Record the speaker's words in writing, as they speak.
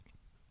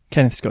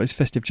Kenneth's got his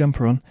festive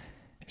jumper on.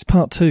 It's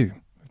part 2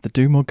 of the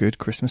Do More Good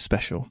Christmas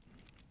special.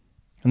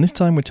 And this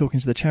time we're talking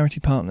to the charity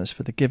partners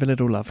for the Give a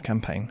Little Love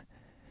campaign.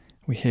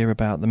 We hear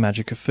about the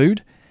magic of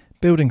food,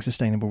 building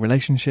sustainable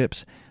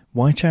relationships,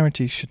 why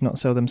charities should not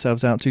sell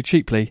themselves out too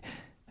cheaply,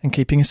 and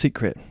keeping a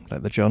secret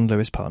like the John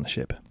Lewis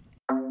Partnership.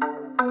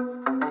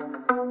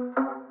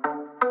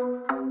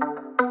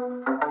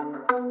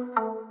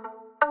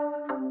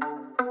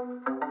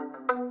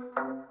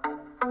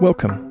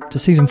 Welcome to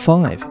Season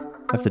 5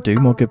 of the Do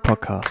More Good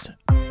podcast.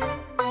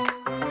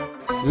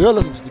 You're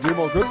listening to the Do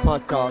More Good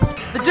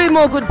podcast. The Do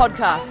More Good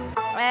podcast.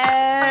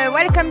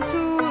 Welcome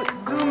to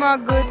Do More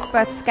Good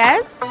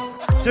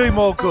podcast. Do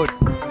More Good.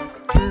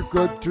 Too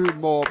good, too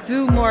more.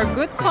 Do More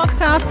Good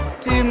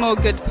podcast. Do More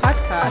Good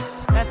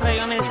podcast. That's what you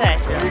want me to say?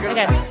 Yeah,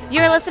 okay.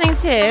 You're listening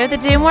to the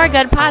Do More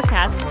Good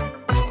podcast.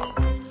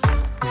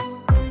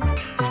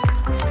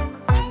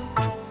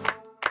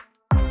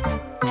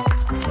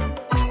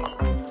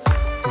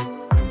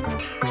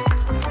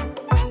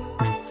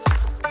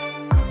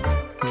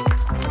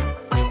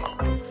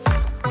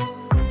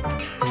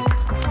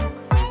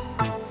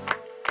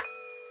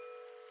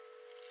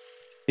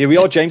 Here we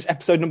are, James,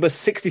 episode number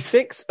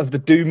 66 of the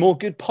Do More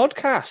Good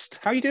podcast.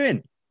 How are you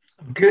doing?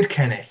 Good,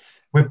 Kenneth.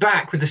 We're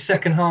back with the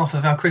second half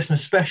of our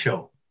Christmas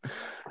special.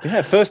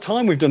 Yeah, first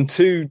time we've done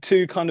two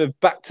kind of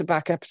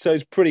back-to-back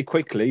episodes pretty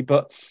quickly.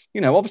 But, you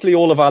know, obviously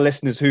all of our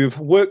listeners who've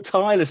worked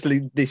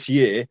tirelessly this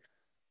year,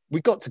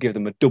 we've got to give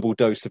them a double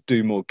dose of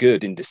Do More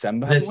Good in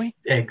December, haven't we?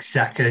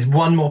 Exactly. There's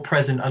one more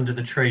present under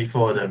the tree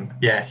for them.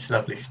 Yes,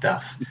 lovely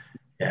stuff.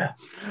 Yeah.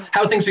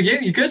 How are things with you?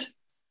 You good?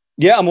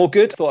 Yeah, I'm all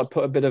good. Thought I'd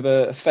put a bit of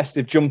a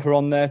festive jumper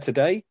on there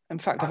today. In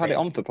fact, I've had it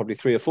on for probably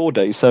 3 or 4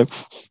 days, so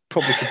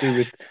probably could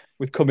do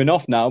with coming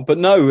off now. But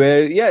no,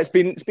 yeah, it's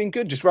been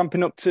good. Just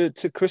ramping up to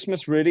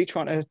Christmas, really,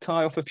 trying to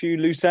tie off a few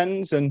loose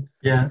ends, and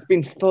yeah, it's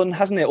been fun,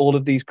 hasn't it? All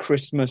of these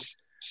Christmas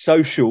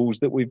socials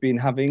that we've been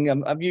having.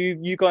 Have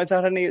you guys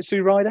had any at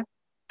Sue Ryder?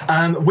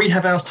 We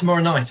have ours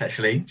tomorrow night,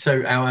 actually.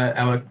 So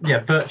our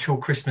virtual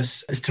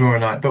Christmas is tomorrow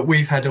night. But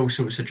we've had all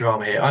sorts of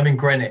drama here. I'm in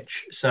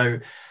Greenwich, so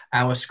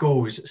our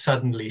schools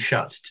suddenly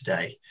shut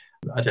today.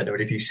 I don't know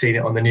if you've seen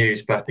it on the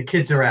news, but the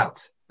kids are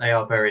out. They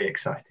are very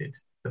excited.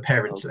 The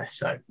parents less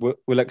so.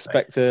 We'll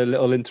expect a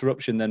little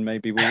interruption then,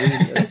 maybe, will we,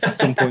 at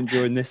some point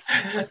during this?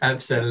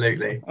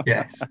 Absolutely,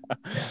 yes.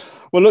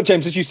 Well, look,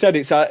 James, as you said,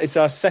 it's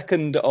our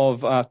second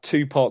of our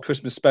 2-part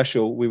Christmas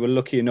special. We were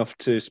lucky enough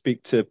to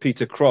speak to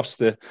Peter Cross,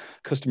 the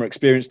Customer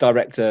Experience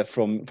Director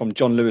from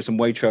John Lewis and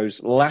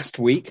Waitrose last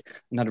week,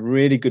 and had a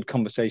really good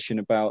conversation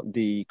about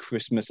the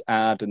Christmas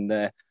ad and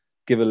their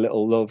Give a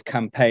Little Love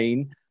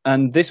campaign.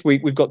 And this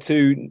week we've got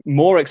 2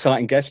 more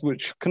exciting guests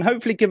which can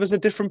hopefully give us a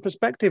different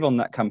perspective on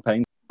that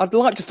campaign. I'd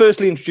like to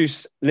firstly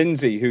introduce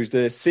Lindsay, who's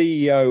the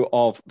CEO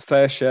of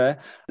FareShare.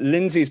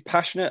 Lindsay is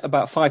passionate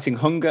about fighting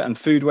hunger and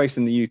food waste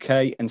in the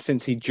UK, and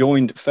since he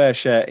joined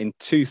FareShare in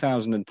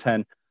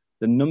 2010,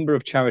 the number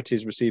of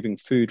charities receiving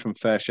food from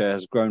FareShare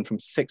has grown from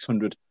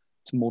 600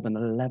 to more than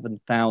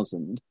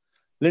 11,000.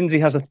 Lindsay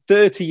has a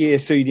 30-year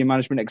senior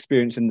management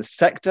experience in the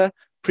sector.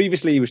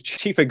 Previously, he was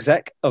chief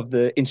exec of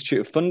the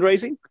Institute of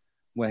Fundraising,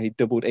 where he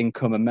doubled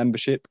income and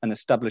membership and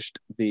established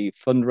the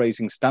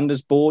Fundraising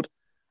Standards Board.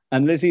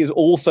 And Lizzie is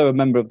also a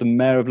member of the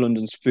Mayor of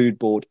London's Food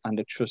Board and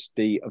a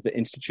trustee of the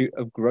Institute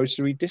of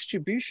Grocery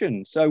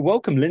Distribution. So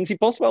welcome, Lindsay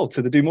Boswell,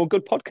 to the Do More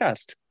Good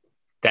podcast.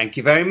 Thank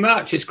you very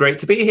much. It's great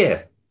to be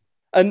here.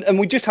 And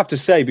we just have to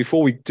say,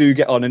 before we do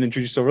get on and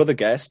introduce our other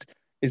guest,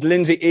 is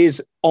Lindsay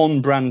is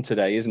on brand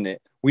today, isn't it?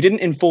 We didn't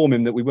inform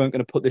him that we weren't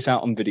going to put this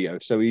out on video.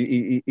 So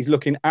he's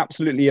looking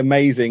absolutely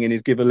amazing in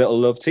his Give a Little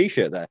Love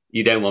t-shirt there.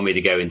 You don't want me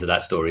to go into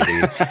that story, do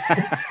you?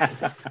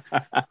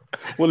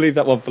 We'll leave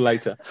that one for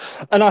later.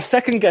 And our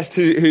second guest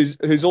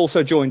who's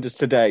also joined us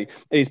today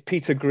is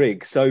Peter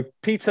Grigg. So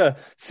Peter,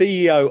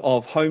 CEO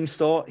of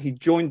HomeStart, he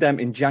joined them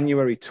in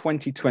January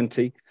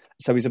 2020.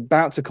 So he's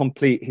about to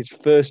complete his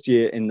first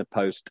year in the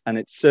post, and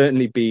it's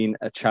certainly been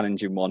a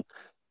challenging one.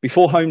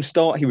 Before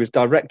HomeStart, he was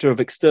Director of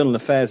External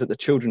Affairs at the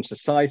Children's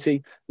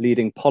Society,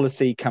 leading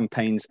policy,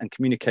 campaigns and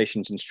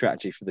communications and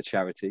strategy for the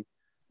charity.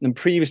 And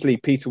previously,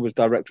 Peter was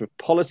Director of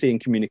Policy and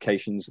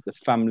Communications at the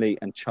Family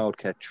and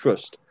Childcare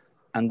Trust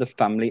and the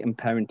Family and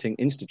Parenting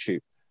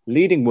Institute,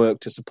 leading work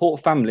to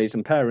support families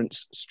and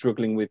parents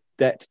struggling with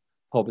debt,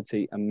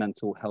 poverty and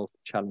mental health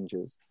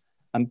challenges.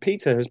 And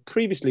Peter has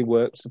previously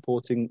worked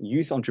supporting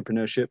youth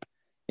entrepreneurship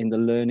in the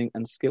learning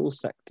and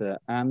skills sector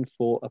and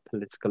for a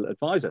political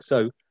advisor.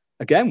 So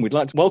again, we'd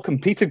like to welcome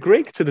Peter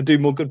Grigg to the Do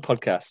More Good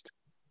podcast.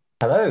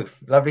 Hello,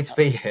 lovely to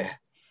be here.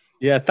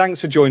 Yeah,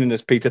 thanks for joining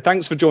us, Peter.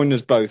 Thanks for joining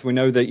us both. We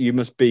know that you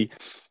must be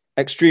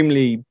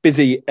extremely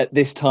busy at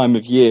this time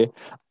of year.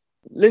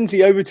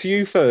 Lindsay, over to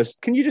you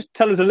first. Can you just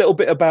tell us a little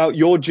bit about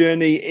your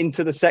journey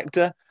into the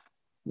sector,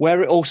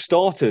 where it all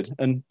started?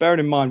 And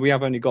bearing in mind, we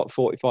have only got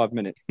 45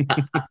 minutes.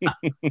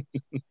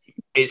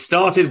 It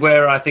started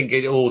where I think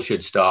it all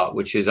should start,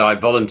 which is I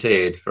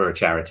volunteered for a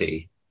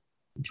charity,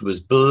 which was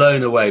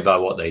blown away by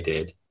what they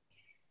did.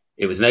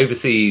 It was an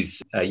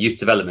overseas youth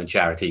development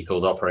charity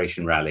called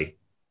Operation Rally.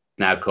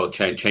 Now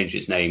changed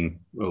its name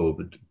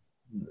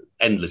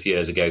endless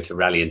years ago to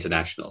Rally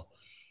International.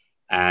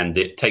 And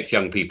it takes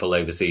young people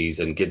overseas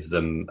and gives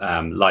them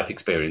life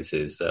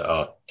experiences that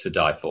are to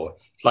die for.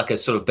 It's like a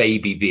sort of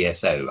baby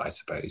VSO, I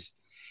suppose.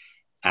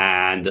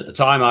 And at the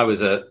time, I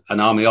was an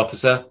army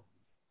officer,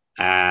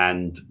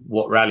 and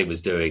what Rally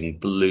was doing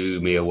blew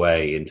me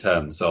away in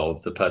terms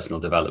of the personal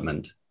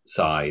development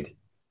side.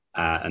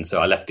 And so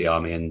I left the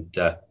army,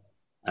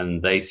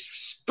 and they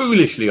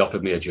foolishly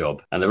offered me a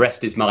job, and the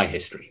rest is my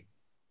history.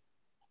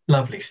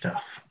 Lovely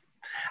stuff.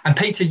 And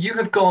Peter, you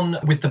have gone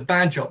with the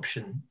badge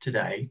option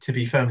today to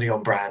be firmly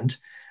on brand,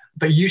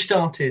 but you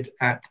started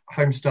at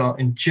Homestart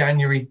in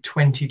January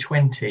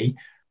 2020.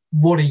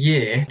 What a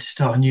year to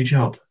start a new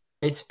job.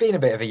 It's been a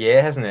bit of a year,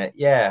 hasn't it?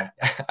 Yeah,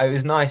 it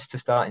was nice to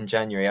start in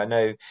January. I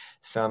know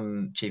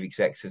some chief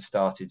execs have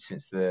started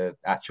since the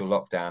actual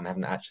lockdown,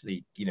 haven't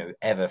actually,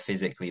 ever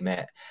physically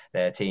met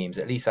their teams.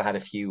 At least I had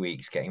a few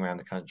weeks getting around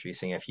the country,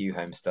 seeing a few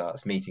home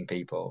starts, meeting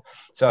people.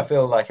 So I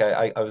feel like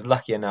I was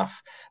lucky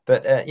enough.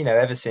 But,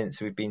 ever since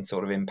we've been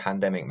sort of in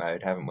pandemic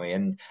mode, haven't we?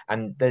 And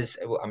there's,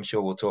 I'm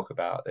sure we'll talk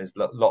about, there's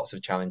lots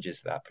of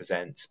challenges that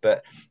presents.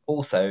 But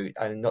also,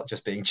 and not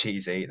just being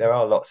cheesy, there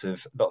are lots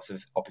of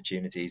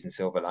opportunities and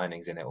silver linings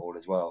in it all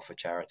as well for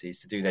charities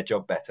to do their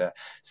job better.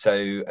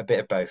 So a bit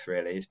of both,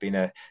 really. It's been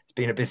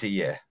a busy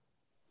year.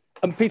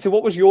 And Peter,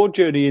 what was your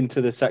journey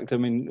into the sector? I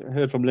mean, I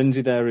heard from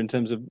Lindsay there in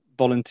terms of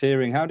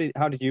volunteering. How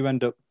did you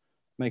end up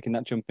making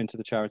that jump into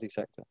the charity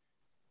sector?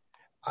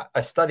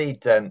 I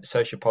studied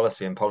social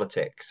policy and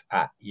politics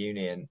at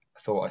uni, and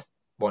I thought I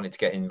wanted to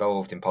get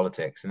involved in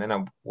politics. And then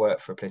I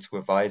worked for a political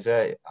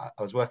advisor.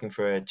 I was working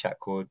for a chap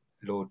called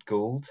Lord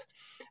Gould,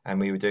 and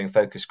we were doing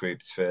focus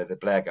groups for the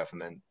Blair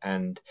government.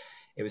 And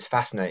it was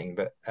fascinating,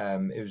 but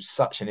it was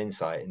such an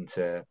insight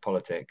into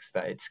politics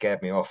that it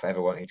scared me off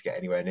ever wanting to get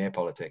anywhere near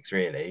politics,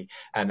 really.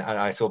 And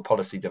I saw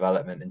policy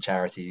development and the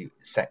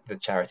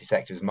charity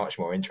sector was much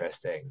more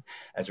interesting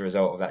as a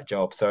result of that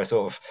job.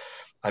 So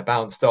I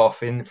bounced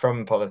off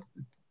from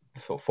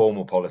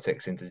formal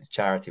politics into the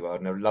charity world,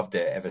 and I've loved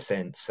it ever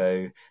since.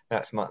 So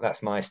that's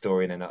my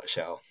story in a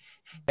nutshell.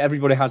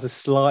 Everybody has a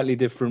slightly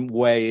different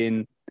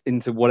way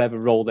into whatever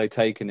role they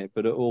take in it,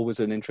 but it always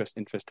an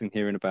interesting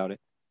hearing about it.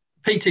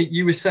 Peter,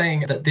 you were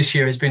saying that this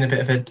year has been a bit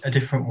of a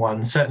different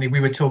one. Certainly,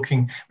 we've talked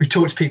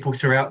to people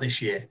throughout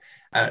this year.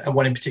 And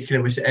one in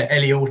particular was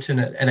Ellie Orton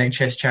at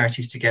NHS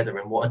Charities Together,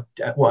 and what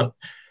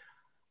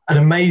an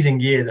amazing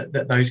year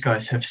that those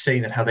guys have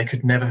seen, and how they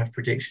could never have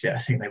predicted it. I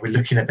think they were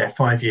looking at their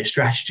 5-year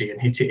strategy and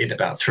hit it in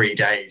about 3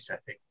 days, I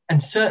think. And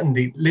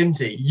certainly,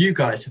 Lindsay, you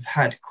guys have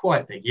had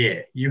quite the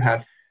year. You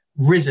have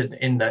risen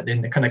in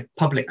the kind of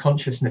public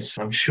consciousness.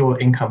 I'm sure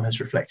income has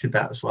reflected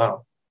that as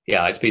well.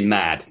 Yeah, it's been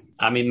mad.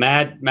 I mean,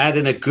 mad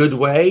in a good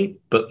way,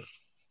 but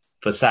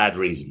for sad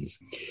reasons.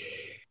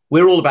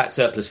 We're all about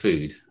surplus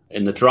food.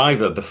 And the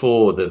driver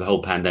before the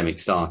whole pandemic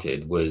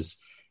started was,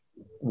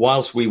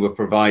 whilst we were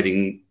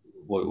providing,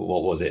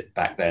 what was it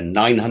back then,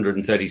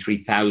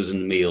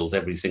 933,000 meals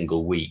every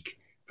single week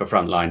for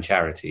frontline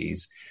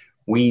charities,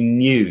 we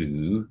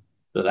knew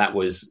that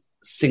was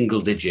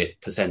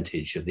single-digit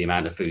percentage of the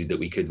amount of food that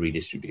we could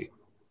redistribute.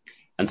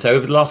 And so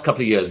over the last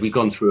couple of years, we've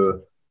gone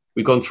through,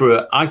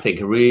 I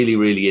think, a really,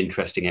 really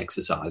interesting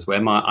exercise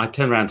where I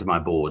turned around to my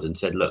board and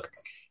said, look,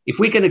 if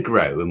we're going to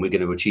grow and we're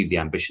going to achieve the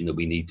ambition that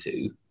we need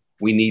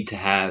to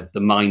have the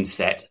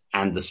mindset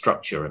and the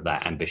structure of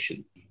that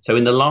ambition. So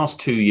in the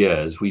last 2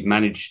 years, we've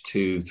managed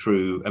to,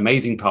 through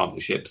amazing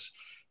partnerships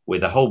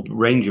with a whole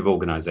range of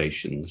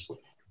organisations,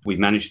 we've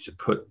managed to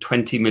put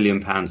 £20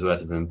 million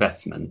worth of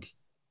investment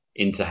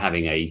into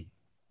having a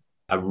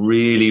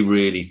really,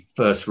 really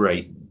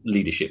first-rate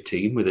leadership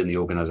team within the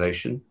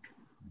organisation.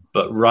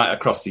 But right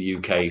across the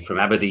UK, from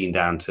Aberdeen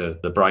down to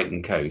the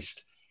Brighton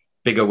coast,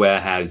 bigger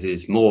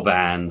warehouses, more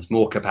vans,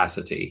 more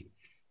capacity.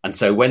 And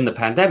so when the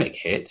pandemic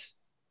hit,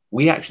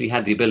 we actually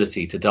had the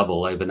ability to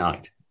double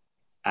overnight.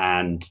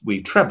 And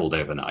we trebled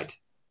overnight.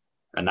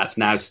 And that's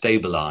now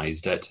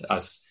stabilised at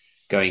us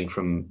going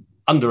from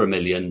under 1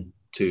 million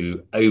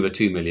to over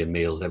 2 million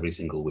meals every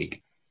single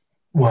week.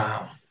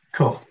 Wow,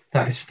 cool.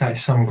 That is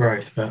some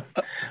growth, but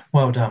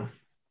well done.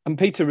 And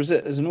Peter, as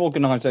an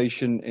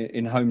organisation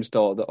in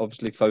Homestart that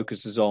obviously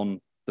focuses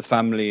on the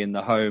family in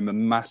the home, a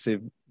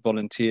massive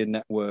volunteer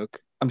network,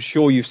 I'm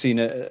sure you've seen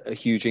a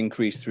huge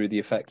increase through the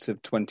effects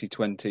of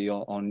 2020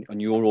 on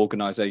your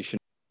organisation.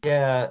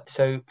 Yeah,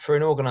 so for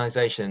an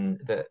organisation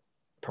that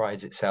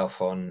prides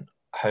itself on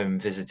home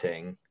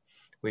visiting,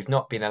 we've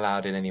not been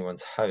allowed in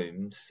anyone's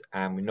homes,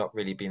 and we've not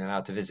really been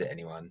allowed to visit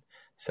anyone.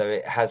 So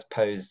it has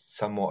posed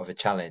somewhat of a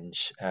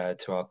challenge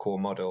to our core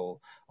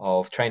model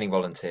of training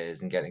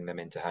volunteers and getting them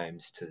into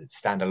homes to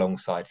stand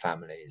alongside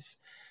families.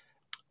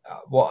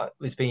 What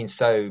has been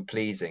so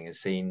pleasing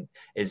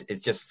is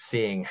just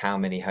seeing how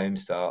many home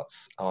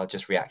starts are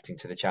just reacting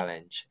to the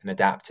challenge and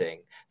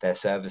adapting their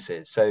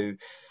services. So,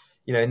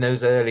 in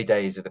those early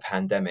days of the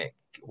pandemic,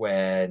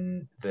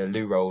 when the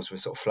loo rolls were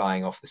sort of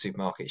flying off the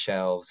supermarket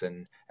shelves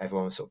and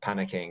everyone was sort of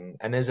panicking,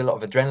 and there's a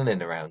lot of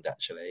adrenaline around,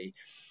 actually,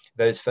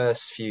 those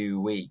first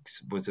few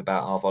weeks was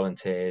about our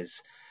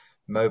volunteers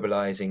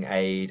mobilising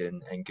aid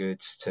and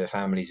goods to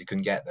families who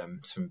couldn't get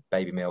them, from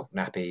baby milk,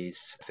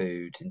 nappies,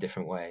 food in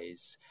different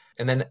ways.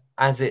 And then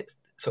as it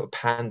sort of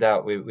panned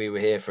out, we were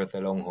here for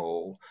the long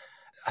haul.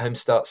 Home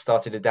Start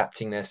started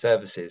adapting their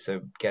services,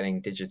 so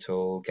getting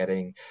digital,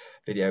 getting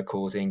video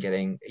calls in,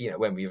 getting,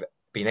 when we've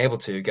been able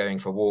to, going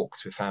for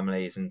walks with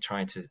families and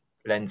trying to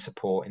lend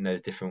support in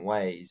those different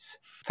ways.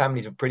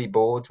 Families were pretty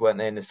bored, weren't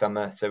they, in the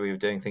summer? So we were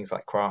doing things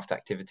like craft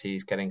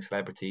activities, getting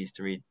celebrities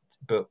to read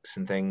books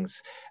and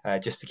things,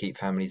 just to keep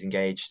families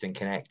engaged and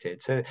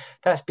connected. So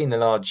that's been the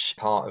large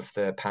part of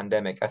the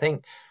pandemic. I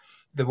think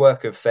the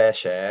work of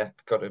FareShare,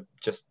 got to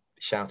just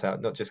shout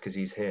out, not just because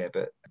he's here,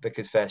 but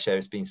because FareShare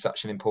has been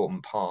such an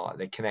important part.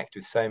 They connect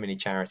with so many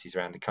charities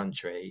around the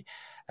country.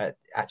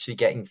 Actually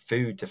getting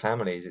food to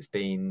families, it's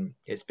been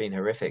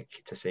horrific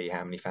to see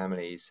how many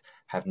families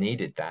have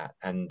needed that,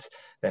 and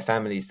they're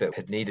families that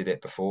had needed it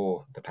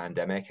before the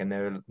pandemic, and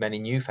there are many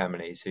new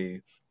families who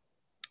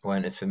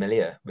weren't as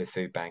familiar with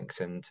food banks,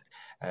 and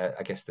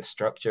I guess the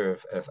structure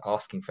of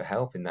asking for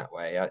help in that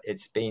way,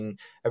 it's been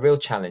a real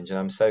challenge, and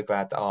I'm so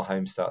glad that our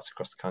Home Starts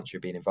across the country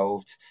have been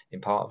involved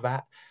in part of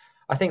that.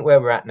 I think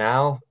where we're at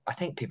now, I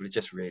think people are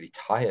just really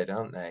tired,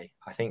 aren't they?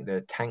 I think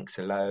the tanks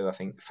are low. I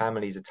think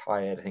families are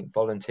tired. I think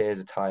volunteers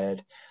are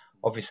tired.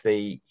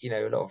 Obviously, a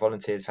lot of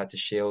volunteers have had to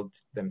shield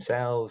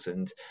themselves,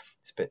 and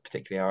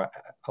particularly our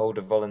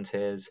older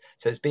volunteers.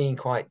 So it's been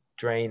quite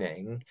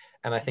draining.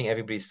 And I think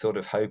everybody's sort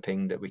of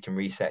hoping that we can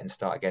reset and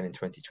start again in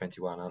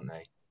 2021, aren't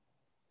they?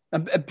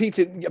 And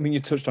Peter, I mean, you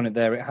touched on it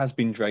there. It has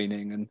been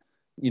draining. And,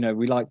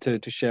 we like to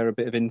share a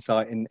bit of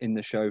insight in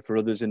the show for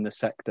others in the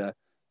sector.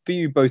 For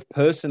you both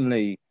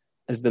personally,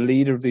 as the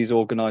leader of these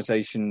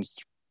organisations,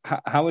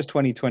 how has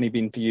 2020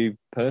 been for you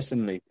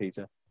personally,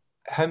 Peter?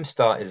 Home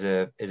Start is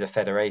a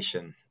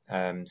federation.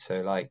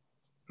 So like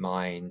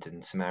Mind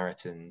and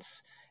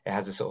Samaritans, it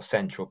has a sort of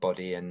central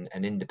body and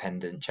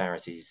independent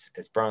charities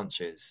as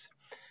branches.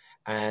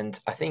 And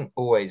I think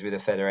always with a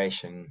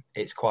federation,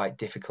 it's quite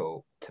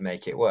difficult to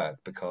make it work,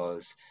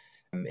 because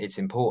it's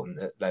important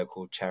that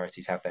local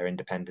charities have their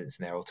independence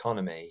and their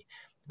autonomy.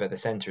 But the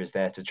centre is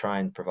there to try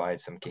and provide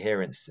some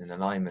coherence and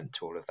alignment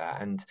to all of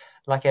that. And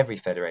like every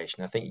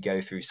federation, I think you go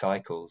through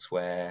cycles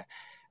where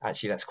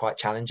actually that's quite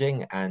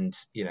challenging, and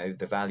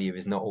the value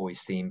is not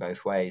always seen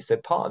both ways. So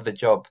part of the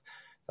job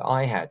that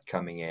I had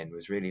coming in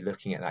was really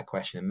looking at that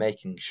question and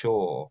making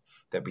sure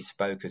that we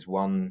spoke as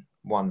one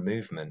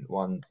movement,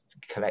 one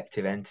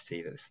collective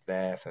entity that's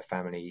there for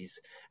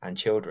families and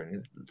children.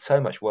 There's so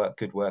much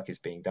good work is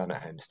being done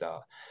at Home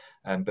Start,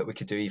 but we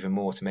could do even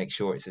more to make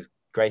sure it's as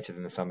greater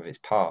than the sum of its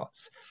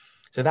parts.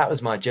 So that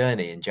was my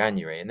journey in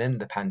January, and then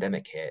the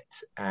pandemic hit,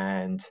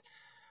 and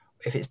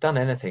if it's done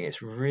anything,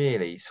 it's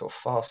really sort of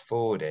fast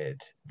forwarded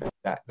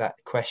that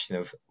question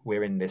of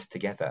we're in this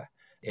together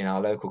in our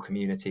local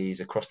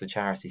communities, across the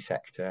charity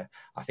sector.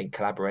 I think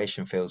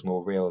collaboration feels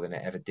more real than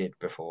it ever did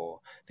before.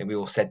 I think we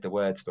all said the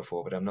words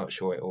before, but I'm not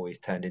sure it always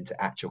turned into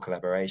actual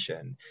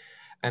collaboration.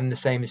 And the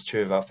same is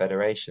true of our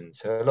federation.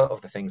 So a lot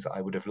of the things that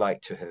I would have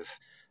liked to have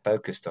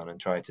focused on and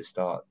tried to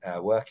start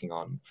working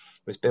on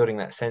was building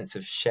that sense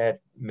of shared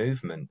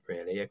movement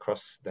really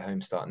across the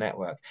Home Start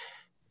network.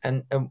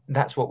 And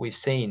that's what we've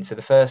seen. So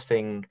the first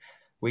thing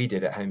we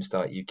did at Home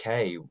Start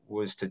UK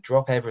was to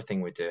drop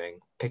everything we're doing,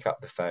 pick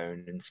up the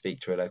phone and speak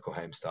to a local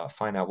Home Start,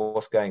 find out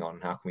what's going on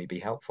and how can we be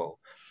helpful.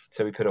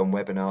 So we put on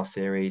webinar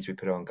series, we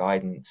put on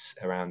guidance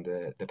around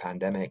the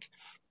pandemic.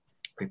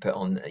 We put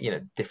on,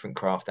 different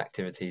craft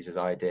activities as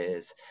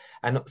ideas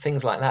and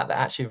things like that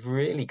actually have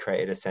really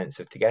created a sense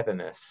of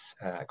togetherness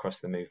across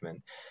the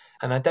movement.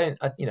 And I don't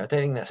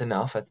think that's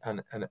enough.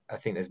 And I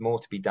think there's more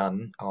to be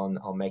done on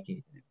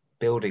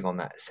building on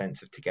that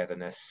sense of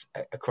togetherness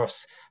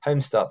across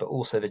Home Start, but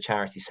also the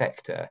charity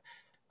sector.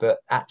 But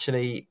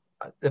actually,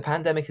 the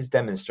pandemic has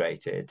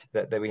demonstrated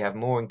that we have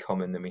more in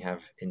common than we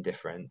have in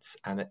difference.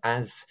 And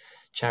as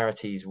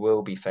charities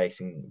will be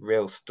facing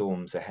real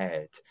storms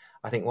ahead,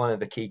 I think one of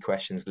the key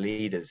questions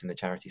leaders in the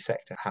charity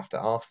sector have to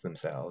ask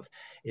themselves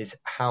is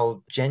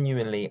how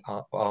genuinely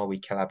are we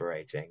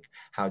collaborating?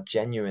 How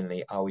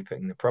genuinely are we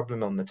putting the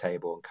problem on the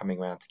table and coming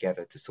around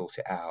together to sort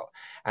it out?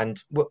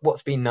 And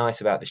what's been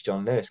nice about this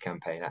John Lewis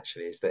campaign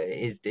actually is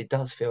that it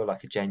does feel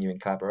like a genuine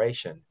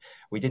collaboration.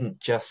 We didn't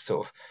just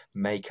sort of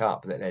make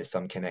up that there's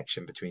some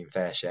connection between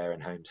FareShare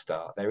and Home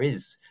Start. There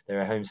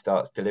are Home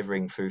Starts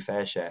delivering through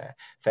FareShare.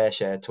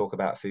 FareShare talk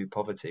about food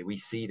poverty. We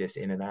see this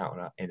in and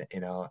out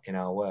in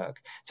our work.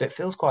 So it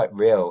feels quite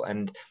real,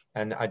 and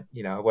I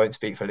won't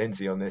speak for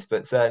Lindsay on this,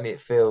 but certainly it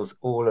feels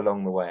all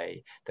along the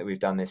way that we've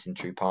done this in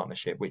true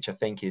partnership, which I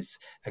think is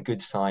a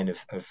good sign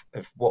of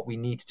what we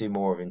need to do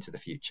more of into the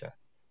future.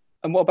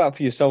 And what about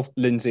for yourself,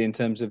 Lindsay, in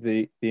terms of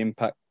the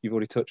impact? You've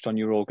already touched on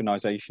your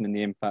organisation and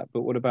the impact,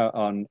 but what about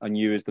on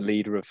you as the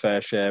leader of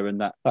FareShare and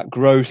that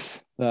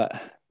growth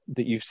that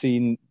you've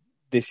seen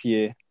this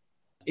year?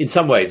 In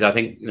some ways, I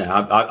think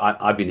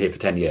I've been here for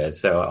 10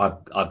 years,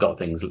 so I've got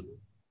things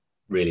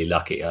really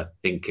lucky. I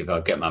think if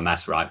I get my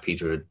maths right,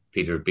 Peter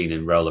had been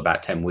in role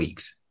about 10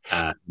 weeks.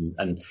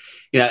 And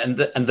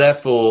and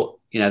therefore,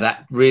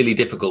 that really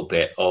difficult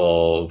bit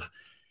of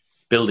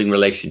building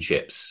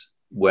relationships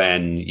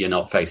when you're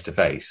not face to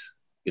face,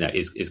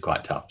 is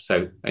quite tough.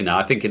 So,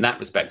 I think in that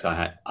respect,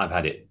 I've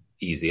had it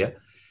easier.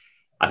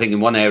 I think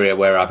in one area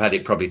where I've had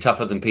it probably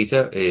tougher than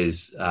Peter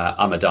is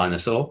I'm a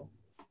dinosaur,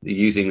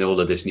 using all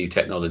of this new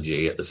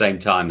technology at the same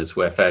time as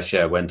where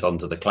FareShare went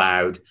onto the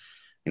cloud.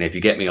 If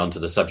you get me onto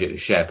the subject of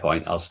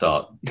SharePoint, I'll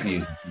start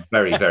using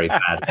very, very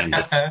bad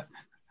language.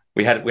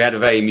 We had a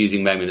very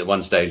amusing moment at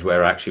one stage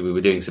where actually we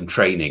were doing some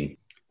training.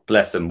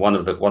 Bless them, one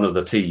of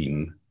the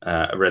team,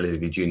 a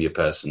relatively junior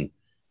person,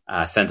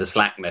 sent a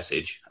Slack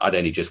message. I'd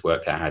only just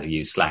worked out how to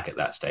use Slack at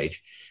that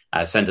stage.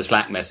 Sent a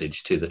Slack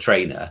message to the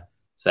trainer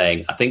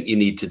saying, I think you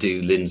need to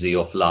do Lindsay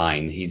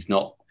offline. He's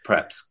not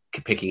perhaps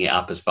picking it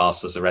up as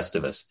fast as the rest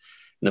of us.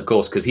 And of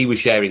course, because he was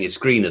sharing his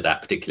screen at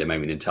that particular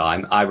moment in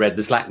time, I read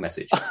the Slack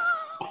message.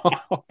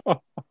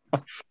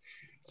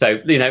 So,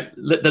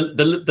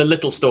 the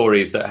little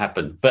stories that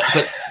happen. But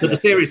the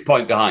serious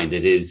point behind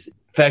it is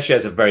FareShare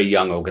is a very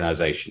young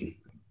organisation,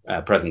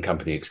 present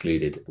company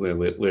excluded.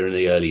 We're in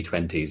the early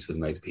 20s with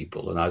most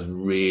people. And I was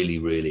really,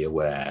 really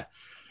aware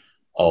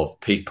of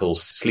people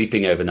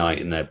sleeping overnight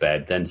in their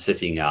bed, then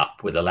sitting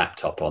up with a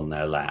laptop on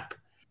their lap.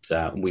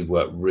 We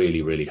work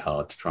really, really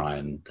hard to try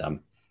and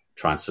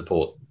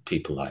support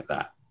people like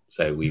that.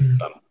 So we've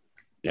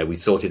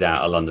sorted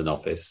out a London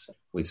office.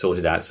 We've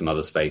sorted out some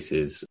other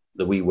spaces.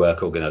 The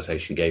WeWork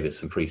organisation gave us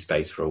some free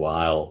space for a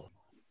while.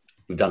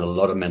 We've done a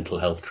lot of mental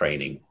health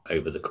training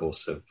over the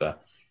course of the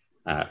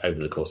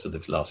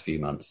last few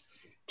months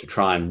to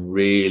try and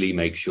really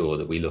make sure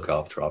that we look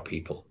after our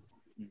people.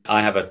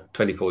 I have a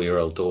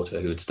 24-year-old daughter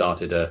who had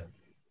started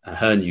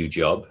her new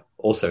job,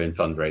 also in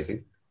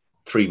fundraising,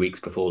 3 weeks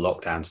before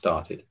lockdown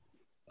started.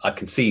 I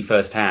can see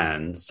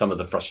firsthand some of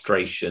the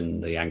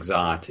frustration, the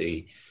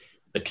anxiety,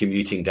 the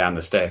commuting down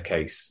the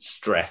staircase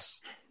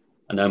stress.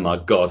 And oh my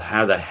God,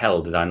 how the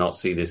hell did I not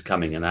see this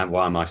coming? And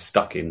why am I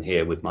stuck in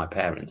here with my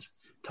parents?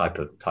 Type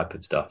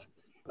of stuff.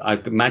 I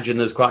imagine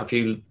there's quite a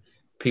few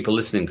people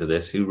listening to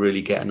this who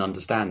really get and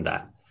understand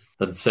that.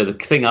 And so the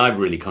thing I've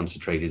really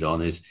concentrated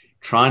on is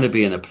trying to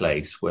be in a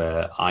place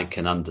where I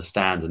can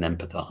understand and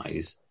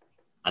empathize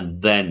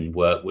and then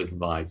work with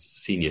my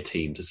senior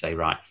team to say,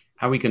 right,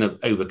 how are we going to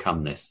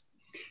overcome this?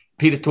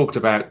 Peter talked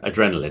about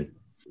adrenaline.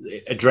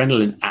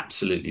 Adrenaline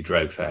absolutely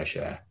drove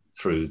FareShare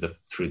through the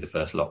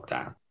first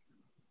lockdown.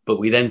 But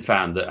we then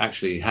found that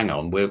actually, hang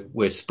on,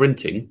 we're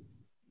sprinting,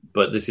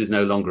 but this is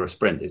no longer a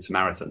sprint, it's a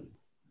marathon.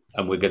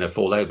 And we're going to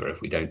fall over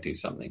if we don't do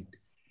something.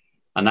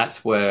 And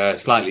that's where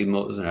slightly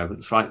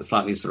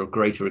sort of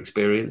greater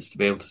experience to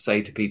be able to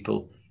say to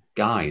people,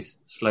 guys,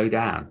 slow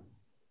down.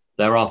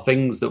 There are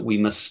things that we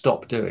must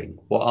stop doing.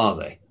 What are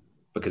they?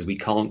 Because we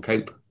can't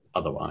cope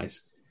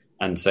otherwise.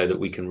 And so that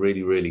we can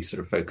really, really sort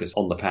of focus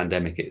on the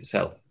pandemic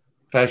itself.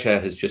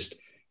 FareShare has just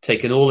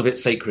taken all of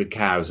its sacred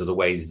cows of the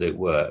ways that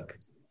work,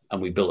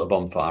 and we built a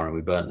bonfire and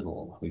we burnt them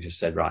all. We just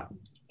said, right,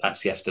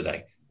 that's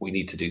yesterday. We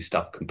need to do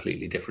stuff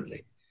completely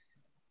differently.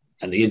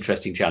 And the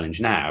interesting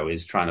challenge now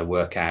is trying to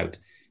work out,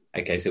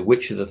 okay, so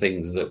which of the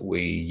things that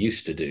we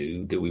used to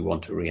do we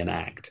want to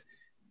reenact?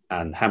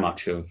 And how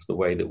much of the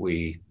way that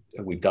we've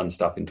done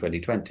stuff in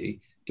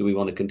 2020 do we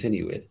want to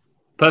continue with?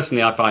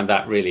 Personally, I find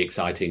that really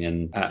exciting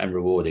and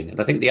rewarding. And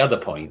I think the other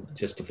point,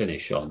 just to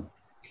finish on,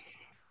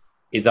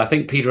 is I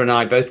think Peter and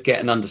I both get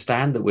and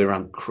understand that we're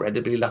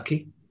incredibly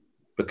lucky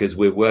because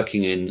we're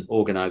working in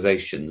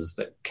organizations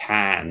that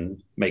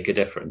can make a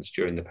difference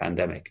during the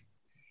pandemic.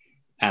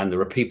 And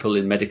there are people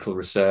in medical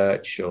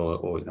research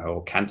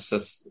or cancer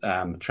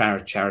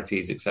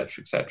charities, et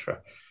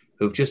cetera,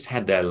 who've just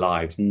had their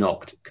lives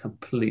knocked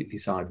completely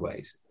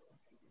sideways.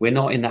 We're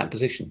not in that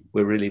position.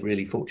 We're really,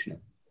 really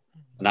fortunate.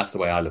 And that's the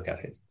way I look at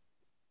it.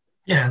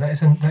 Yeah, that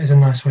is a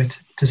nice way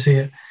to see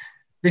it.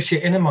 This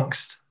year, in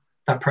amongst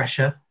that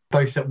pressure,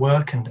 both at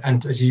work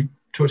and as you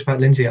talked about,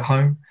 Lindsay, at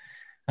home,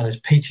 and as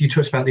Peter, you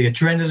talked about the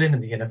adrenaline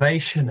and the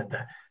innovation and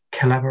the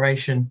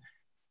collaboration,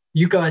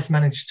 you guys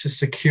managed to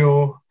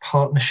secure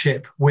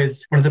partnership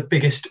with one of the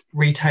biggest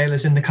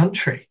retailers in the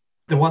country,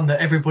 the one that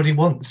everybody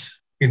wants,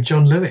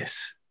 John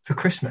Lewis, for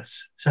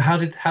Christmas. So how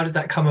did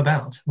that come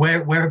about?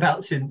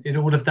 Whereabouts in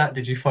all of that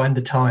did you find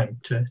the time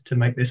to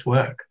make this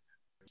work?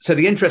 So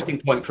the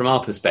interesting point from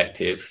our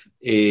perspective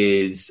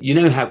is,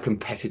 how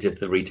competitive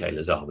the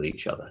retailers are with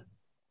each other.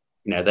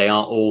 They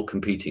are all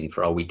competing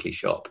for our weekly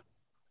shop,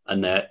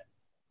 and they're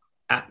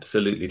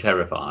absolutely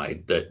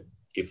terrified that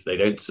if they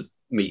don't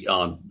meet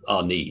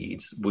our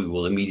needs, we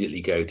will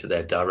immediately go to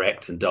their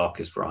direct and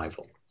darkest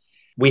rival.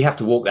 We have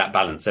to walk that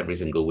balance every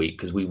single week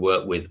because we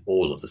work with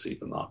all of the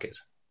supermarkets.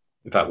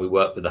 In fact, we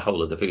work with the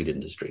whole of the food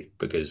industry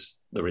because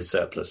there is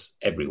surplus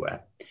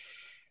everywhere.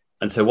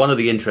 And so one of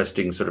the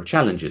interesting sort of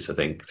challenges, I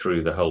think,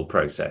 through the whole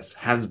process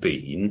has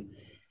been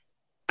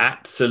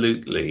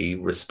absolutely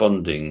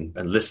responding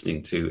and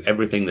listening to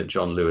everything that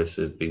John Lewis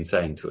has been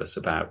saying to us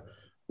about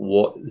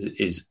what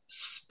is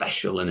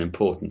special and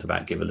important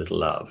about Give a Little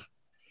Love,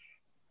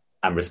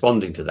 and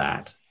responding to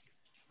that,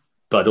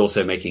 but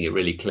also making it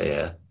really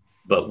clear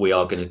but we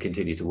are going to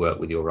continue to work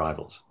with your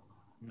rivals.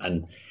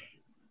 And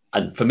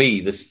for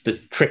me, the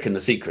trick and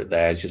the secret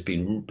there has just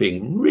been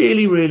being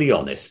really, really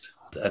honest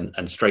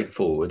and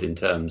straightforward in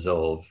terms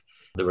of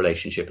the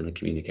relationship and the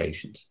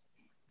communications.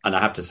 And I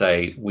have to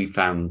say, we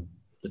found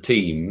the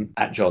team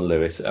at John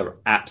Lewis are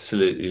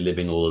absolutely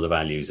living all of the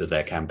values of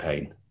their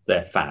campaign.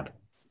 They're fab.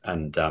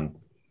 And I'm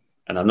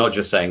not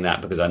just saying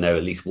that because I know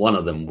at least one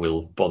of them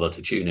will bother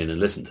to tune in and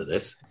listen to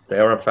this. They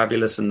are a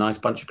fabulous and nice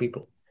bunch of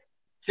people.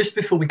 Just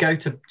before we go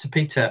to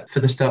Peter for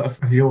the start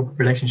of your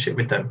relationship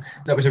with them,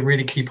 that was a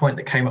really key point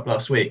that came up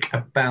last week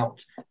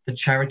about the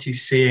charity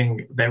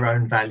seeing their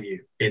own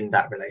value in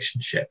that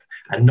relationship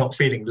and not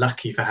feeling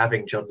lucky for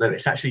having John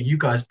Lewis. Actually, you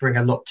guys bring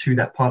a lot to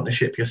that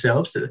partnership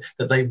yourselves,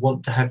 that they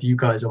want to have you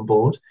guys on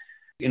board.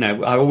 You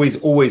know, I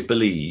always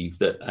believe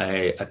that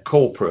a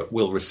corporate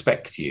will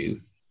respect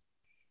you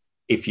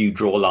if you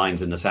draw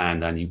lines in the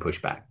sand and you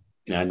push back.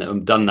 You know, and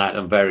I've done that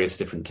on various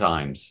different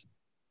times.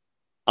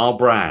 Our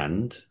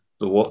brand,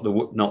 not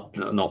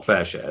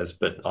FareShares,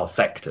 but our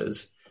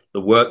sectors,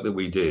 the work that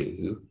we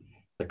do,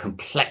 the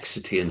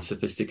complexity and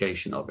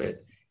sophistication of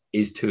it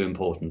is too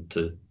important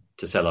to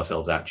sell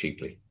ourselves out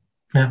cheaply.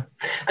 Yeah.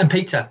 And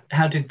Peter,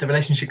 how did the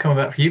relationship come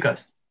about for you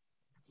guys?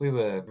 We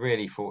were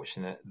really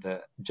fortunate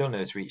that John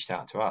Lewis reached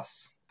out to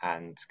us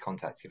and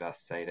contacted us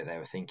to say that they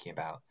were thinking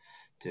about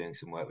doing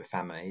some work with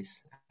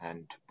families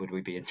and would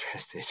we be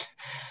interested?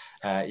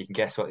 You can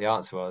guess what the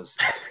answer was.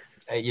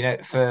 You know,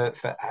 for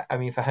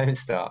Home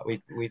Start,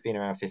 we've been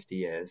around 50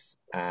 years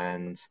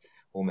and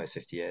almost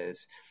 50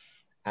 years.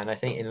 And I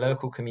think in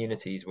local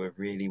communities, we're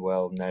really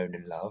well known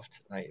and loved.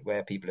 Like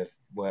where people have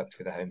worked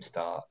with a Home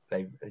Start,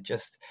 they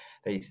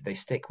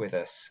stick with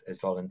us as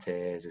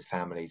volunteers, as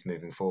families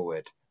moving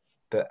forward.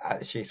 But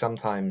actually,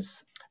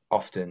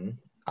 often,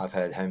 I've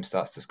heard Home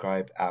Starts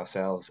describe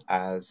ourselves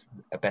as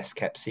a best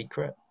kept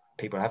secret.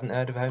 People haven't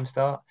heard of Home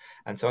Start,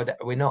 and so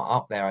we're not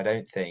up there, I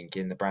don't think,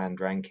 in the brand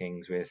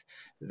rankings with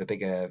the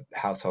bigger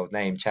household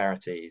name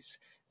charities.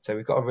 So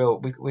we've got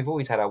we've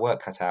always had our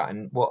work cut out.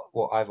 And what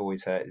I've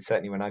always heard,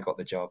 certainly when I got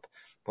the job,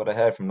 what I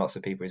heard from lots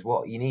of people is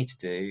what you need to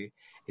do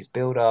is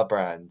build our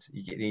brand.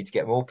 You need to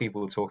get more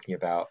people talking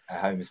about a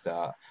Home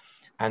Start.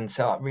 And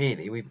so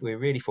really, we're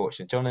really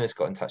fortunate. John Lewis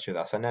got in touch with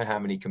us. I know how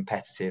many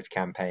competitive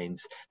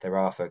campaigns there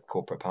are for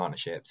corporate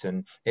partnerships,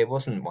 and it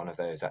wasn't one of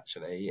those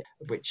actually,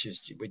 we're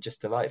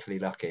just delightfully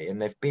lucky.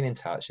 And they've been in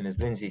touch, and as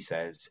Lindsay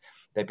says,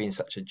 they've been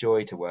such a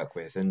joy to work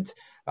with. And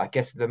I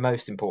guess the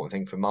most important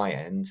thing from my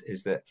end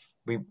is that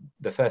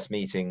the first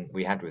meeting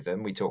we had with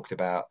them, we talked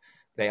about,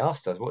 they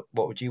asked us,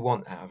 what would you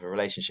want out of a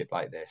relationship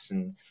like this?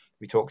 And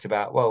we talked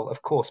about, well,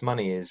 of course,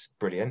 money is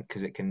brilliant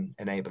because it can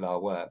enable our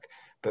work.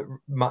 But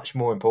much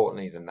more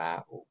importantly than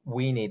that,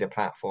 we need a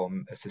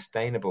platform, a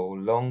sustainable,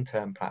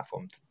 long-term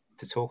platform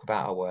to talk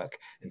about our work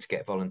and to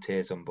get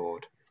volunteers on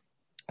board.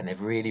 And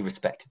they've really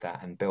respected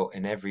that and built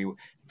in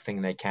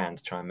everything they can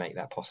to try and make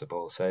that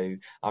possible. So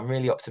I'm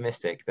really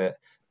optimistic that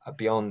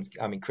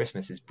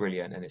Christmas is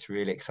brilliant and it's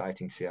really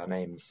exciting to see our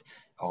names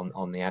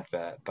on the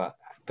advert. But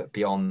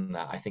beyond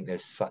that, I think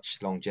there's such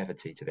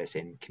longevity to this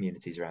in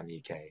communities around the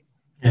UK.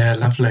 Yeah,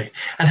 lovely.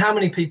 And how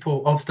many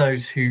people of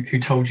those who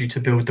told you to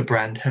build the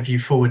brand have you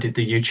forwarded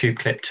the YouTube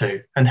clip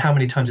to? And how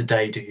many times a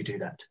day do you do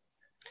that?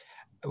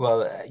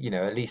 Well,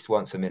 at least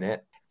once a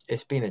minute.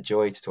 It's been a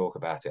joy to talk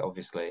about it,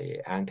 obviously,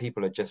 and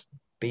people are just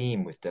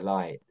beam with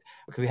delight.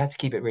 We had to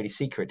keep it really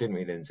secret, didn't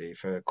we, Lindsay,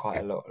 for quite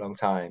a long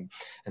time.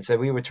 And so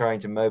we were trying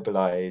to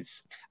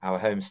mobilise our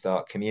Home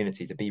Start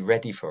community to be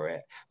ready for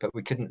it, but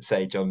we couldn't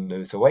say John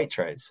Lewis or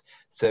Waitrose.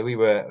 So we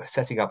were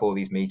setting up all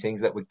these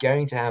meetings that were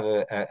going to have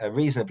a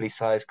reasonably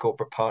sized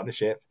corporate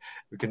partnership.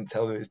 We couldn't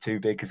tell them it was too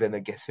big because then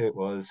they'd guess who it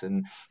was.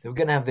 And they were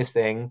going to have this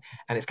thing,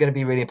 and it's going to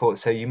be really important.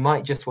 So you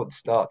might just want to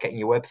start getting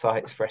your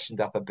websites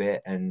freshened up a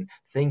bit and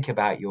think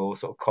about your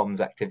sort of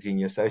comms activity in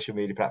your social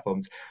media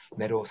platforms.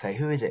 And they'd all say,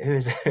 who is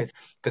it?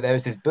 But there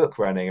was this book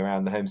running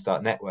around the Home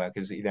Start network,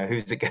 who's it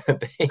going to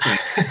be?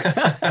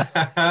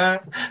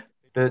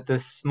 The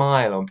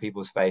smile on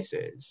people's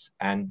faces,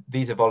 and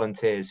these are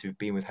volunteers who've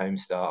been with Home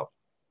Start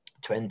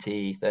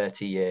 20,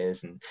 30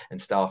 years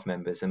and staff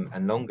members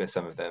and longer,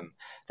 some of them.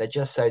 They're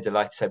just so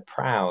delighted, so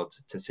proud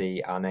to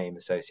see our name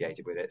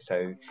associated with it.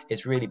 So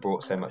it's really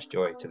brought so much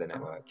joy to the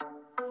network.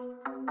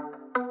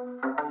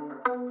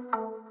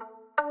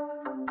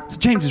 So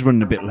James is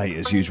running a bit late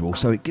as usual,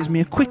 so it gives me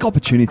a quick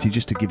opportunity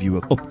just to give you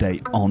an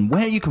update on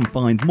where you can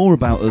find more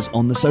about us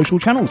on the social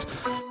channels.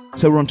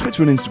 So we're on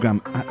Twitter and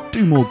Instagram at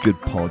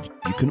DoMoreGoodPod.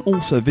 You can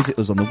also visit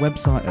us on the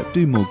website at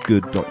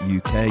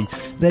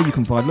domoregood.uk. There you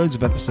can find loads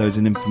of episodes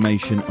and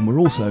information, and we're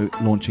also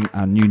launching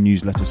our new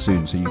newsletter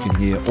soon, so you can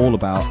hear all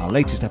about our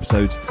latest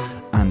episodes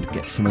and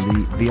get some of the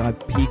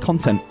VIP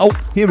content. Oh,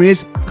 here he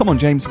is. Come on,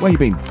 James, where you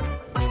been?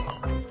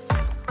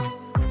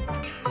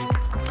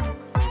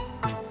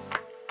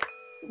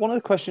 One of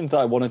the questions that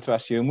I wanted to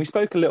ask you, and we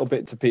spoke a little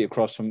bit to Peter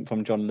Cross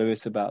from John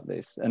Lewis about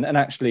this, and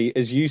actually,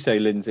 as you say,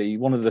 Lindsay,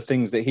 one of the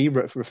things that he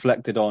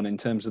reflected on in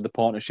terms of the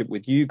partnership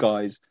with you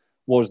guys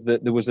was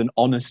that there was an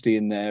honesty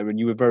in there, and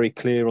you were very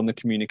clear on the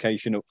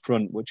communication up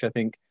front, which I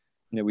think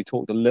we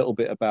talked a little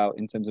bit about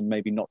in terms of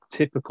maybe not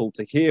typical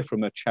to hear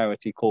from a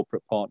charity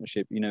corporate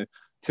partnership.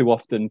 Too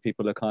often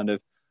people are kind of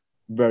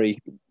very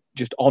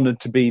just honoured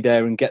to be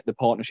there and get the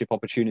partnership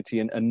opportunity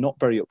and not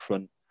very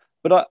upfront.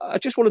 But I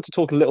just wanted to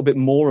talk a little bit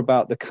more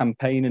about the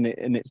campaign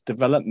and its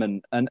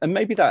development and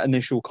maybe that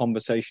initial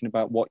conversation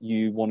about what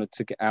you wanted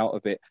to get out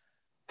of it.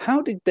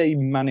 How did they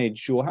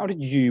manage, or how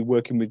did you,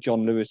 working with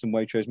John Lewis and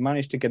Waitrose,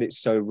 manage to get it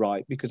so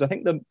right? Because I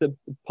think the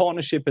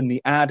partnership and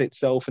the ad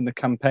itself and the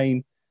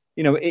campaign,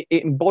 it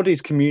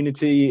embodies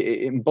community,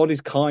 it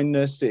embodies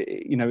kindness,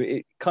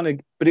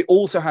 but it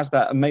also has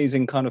that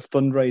amazing kind of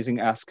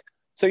fundraising ask.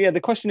 So yeah,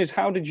 the question is,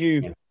 how did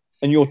you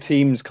and your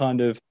teams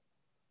kind of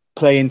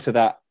play into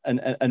that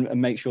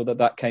and make sure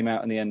that came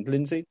out in the end?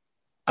 Lindsay?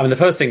 I mean, the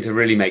first thing to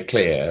really make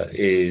clear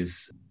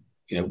is,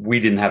 we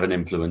didn't have an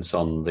influence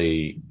on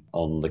the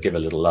Give a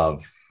Little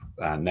Love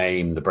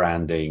name, the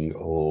branding,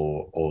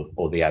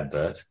 or the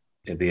advert,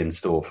 the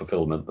in-store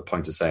fulfillment, the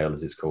point of sale,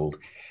 as it's called.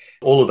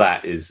 All of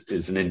that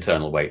is an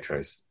internal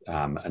Waitrose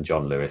and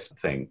John Lewis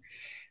thing.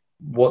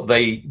 What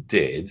they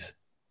did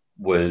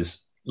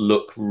was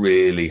look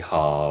really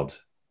hard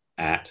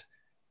at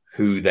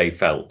who they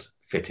felt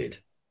fitted.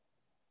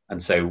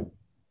 And so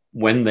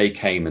when they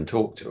came and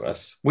talked to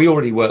us, we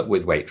already work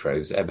with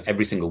Waitrose.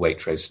 Every single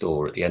Waitrose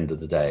store at the end of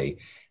the day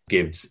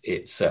gives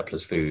its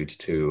surplus food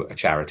to a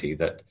charity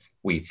that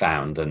we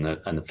found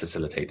and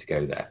facilitate to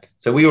go there.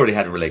 So we already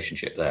had a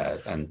relationship there.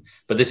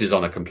 But this is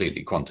on a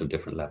completely quantum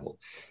different level.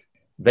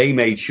 They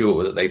made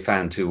sure that they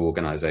found two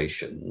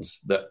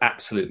organizations that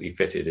absolutely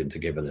fitted into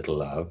Give a Little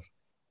Love,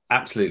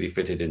 absolutely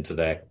fitted into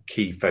their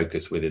key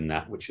focus within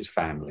that, which is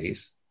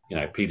families.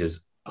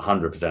 Peter's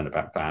 100%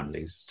 about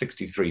families.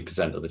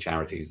 63% of the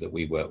charities that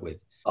we work with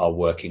are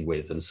working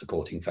with and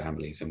supporting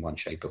families in one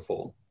shape or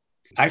form.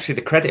 Actually,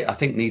 the credit, I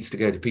think, needs to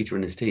go to Peter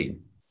and his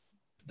team.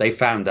 They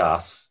found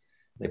us.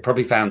 They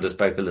probably found us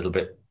both a little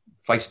bit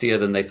feistier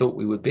than they thought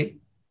we would be.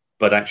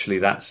 But actually,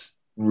 that's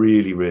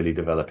really, really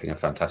developing a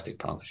fantastic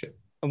partnership.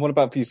 And what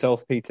about for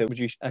yourself, Peter? Would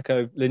you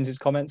echo Lindsay's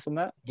comments on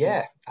that?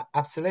 Yeah,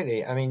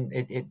 absolutely. I mean,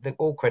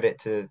 all credit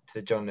to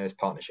the John Lewis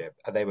partnership.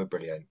 They were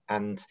brilliant.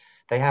 And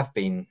they have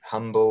been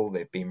humble,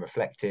 they've been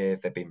reflective,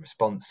 they've been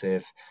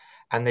responsive,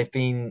 and they've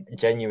been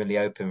genuinely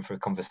open for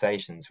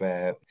conversations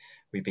where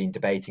we've been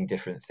debating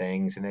different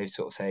things and they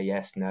sort of say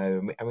yes,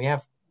 no. And we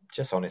have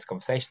just honest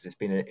conversations.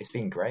 It's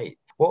been great.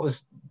 What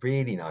was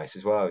really nice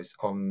as well is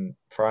on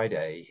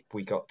Friday,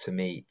 we got to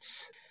meet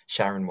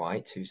Sharon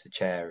White, who's the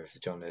chair of the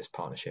John Lewis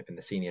Partnership, and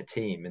the senior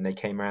team. And they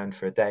came around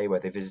for a day where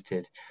they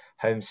visited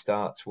Home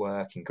Start's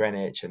work in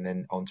Greenwich and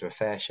then onto a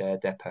FareShare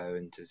depot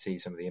and to see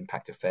some of the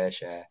impact of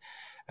FareShare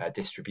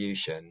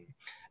distribution.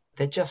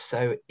 They're just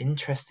so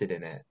interested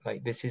in it.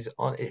 Like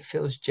it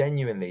feels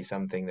genuinely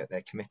something that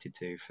they're committed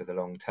to for the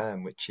long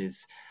term,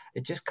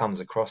 it just comes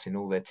across in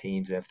all their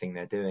teams and everything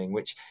they're doing,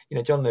 which,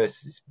 John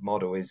Lewis's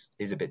model is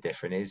a bit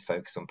different. It is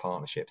focused on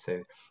partnership.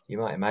 So you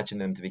might imagine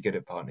them to be good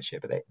at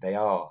partnership, but they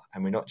are.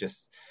 And we're not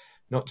just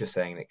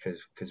saying it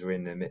because we're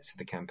in the midst of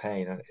the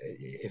campaign.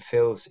 It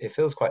feels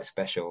quite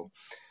special.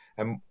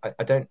 And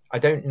I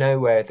don't know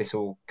where this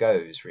all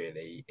goes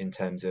really in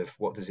terms of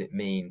what does it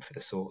mean for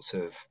the sorts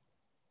of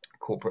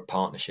corporate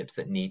partnerships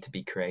that need to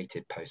be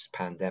created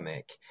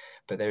post-pandemic.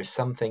 But there is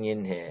something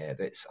in here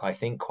that's, I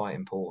think, quite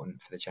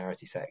important for the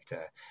charity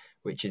sector,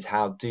 which is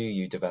how do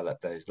you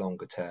develop those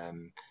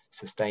longer-term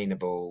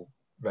sustainable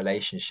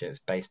relationships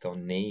based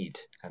on need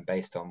and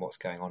based on what's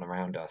going on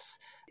around us?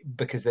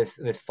 Because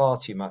there's far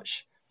too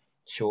much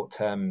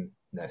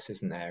short-termness,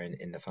 isn't there,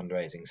 in the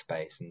fundraising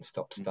space and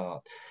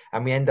stop-start.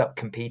 And we end up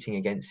competing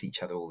against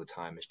each other all the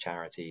time as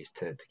charities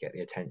to get the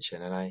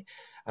attention.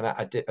 And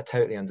I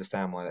totally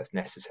understand why that's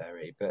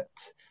necessary, but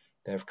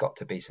there have got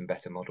to be some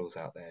better models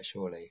out there,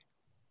 surely.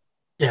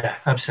 Yeah,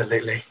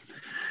 absolutely.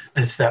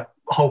 There's that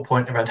whole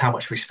point around how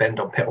much we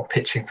spend on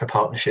pitching for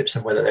partnerships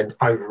and whether they're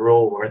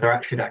overall or whether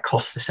actually that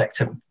costs the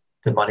sector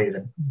the money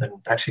than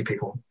actually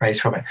people raise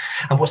from it.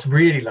 And what's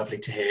really lovely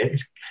to hear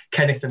is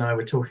Kenneth and I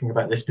were talking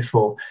about this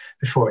before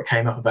it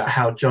came up about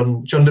how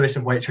John Lewis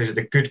and Waitrose are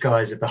the good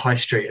guys of the high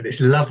street, and it's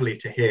lovely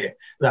to hear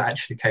that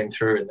actually came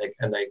through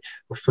and they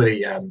were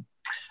fully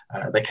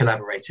they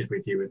collaborated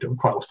with you and were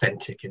quite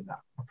authentic in that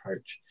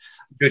approach.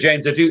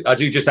 James, I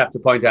do just have to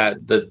point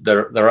out that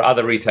there are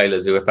other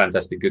retailers who are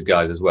fantastic good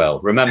guys as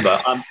well.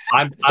 Remember,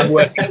 I'm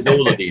working with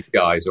all of these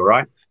guys, all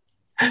right?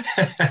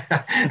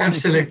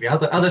 Absolutely.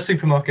 Other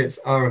supermarkets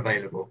are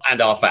available.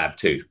 And our fab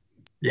too.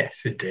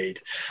 Yes, indeed.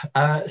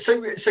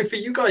 So for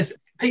you guys,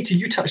 Peter,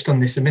 you touched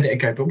on this a minute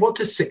ago, but what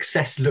does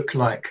success look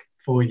like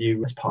for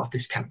you as part of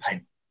this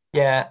campaign?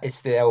 Yeah,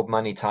 it's the old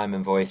money, time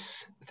and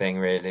voice thing,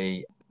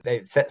 really.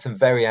 They've set some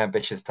very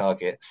ambitious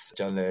targets,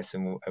 John Lewis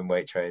and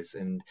Waitrose,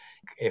 and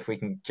if we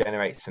can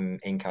generate some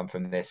income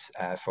from this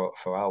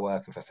for our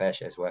work and for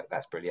FareShare's work,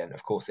 that's brilliant.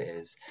 Of course it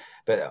is.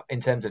 But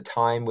in terms of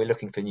time, we're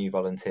looking for new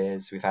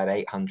volunteers. We've had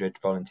 800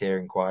 volunteer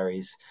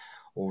inquiries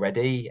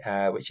already,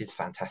 which is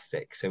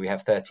fantastic. So we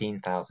have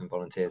 13,000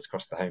 volunteers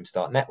across the Home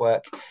Start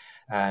network.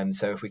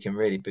 So if we can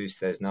really boost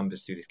those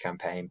numbers through this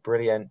campaign,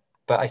 brilliant.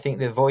 But I think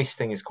the voice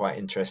thing is quite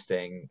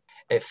interesting.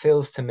 It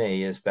feels to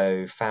me as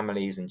though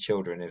families and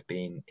children have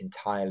been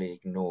entirely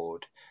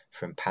ignored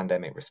from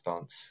pandemic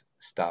response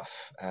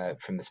stuff,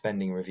 from the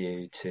spending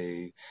review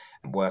to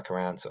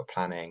workaround sort of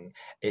planning.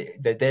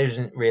 There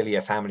isn't really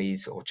a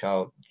families or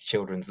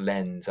children's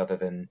lens other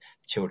than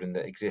children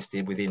that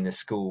existed within the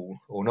school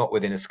or not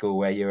within a school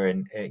where you're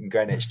in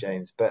Greenwich,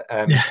 James. But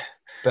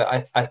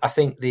I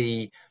think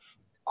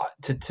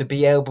to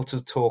be able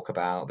to talk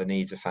about the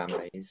needs of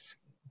families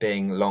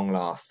being long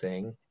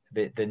lasting,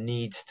 the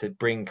needs to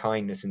bring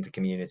kindness into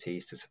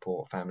communities to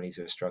support families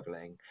who are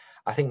struggling.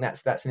 I think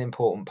that's an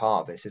important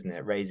part of this, isn't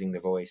it? Raising the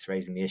voice,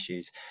 raising the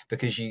issues,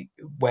 because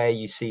where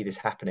you see this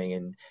happening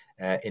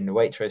in the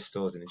Waitrose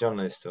stores, in the John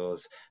Lewis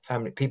stores,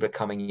 people are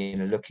coming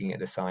in and looking at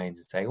the signs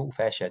and saying, "Oh,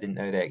 FareShare, I didn't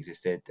know they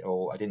existed,"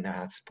 or "I didn't know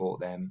how to support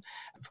them."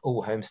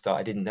 "Oh, Homestart,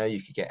 I didn't know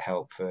you could get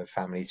help for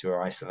families who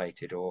are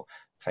isolated or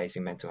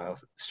facing mental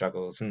health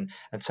struggles." And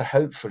so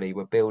hopefully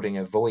we're building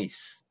a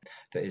voice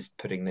that is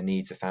putting the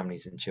needs of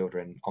families and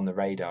children on the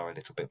radar a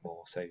little bit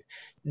more. So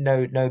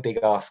no big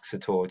asks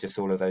at all, just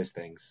all of those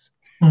things.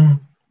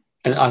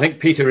 And I think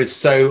Peter is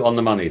so on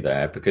the money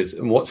there, because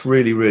what's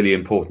really, really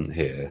important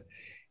here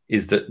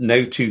is that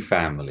no two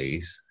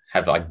families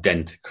have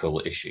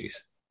identical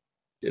issues.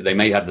 They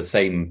may have the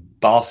same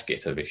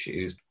basket of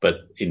issues, but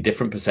in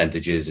different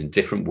percentages, in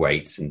different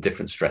weights, in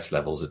different stress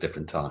levels at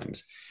different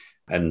times.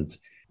 And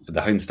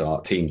the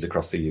Homestart teams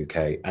across the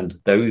UK and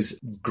those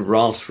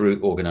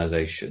grassroots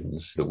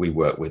organisations that we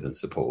work with and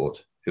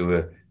support, who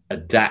are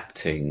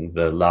adapting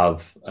the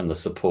love and the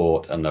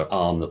support and the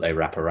arm that they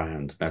wrap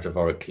around,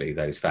 metaphorically,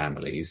 those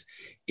families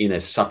in a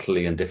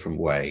subtly and different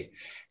way.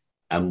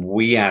 And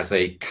we as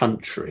a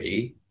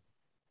country,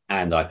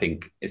 and I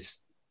think it's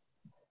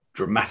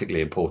dramatically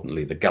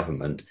importantly, the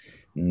government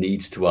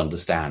needs to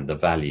understand the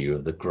value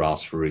of the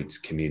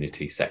grassroots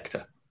community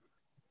sector,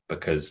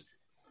 because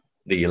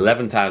the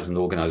 11,000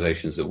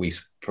 organisations that we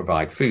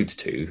provide food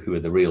to, who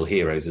are the real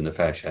heroes in the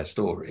FareShare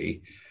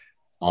story,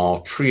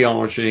 are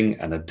triaging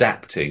and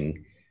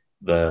adapting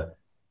the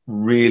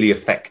really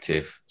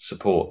effective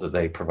support that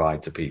they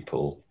provide to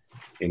people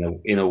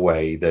in a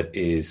way that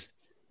is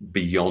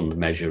beyond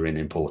measure in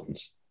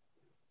importance.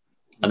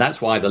 And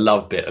that's why the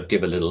love bit of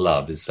give a little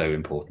love is so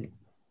important.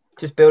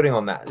 Just building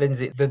on that,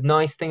 Lindsay, the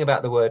nice thing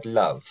about the word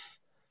love,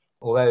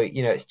 although,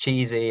 it's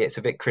cheesy, it's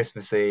a bit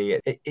Christmassy,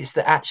 it's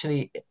that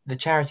actually the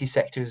charity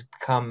sector has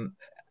become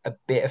a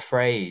bit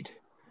afraid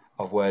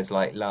of words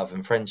like love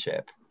and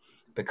friendship,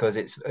 because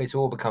it's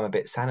all become a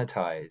bit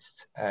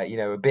sanitized,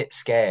 a bit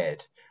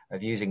scared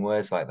of using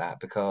words like that,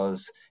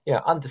 because,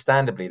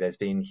 understandably, there's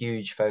been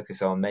huge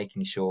focus on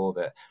making sure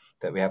that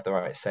we have the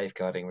right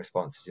safeguarding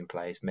responses in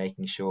place,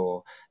 making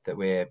sure that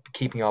we're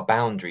keeping our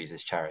boundaries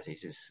as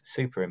charities is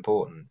super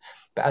important.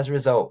 But as a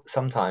result,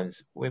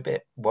 sometimes we're a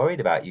bit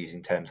worried about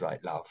using terms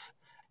like love.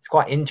 It's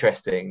quite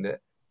interesting that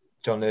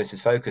John Lewis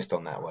is focused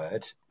on that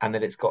word and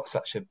that it's got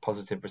such a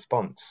positive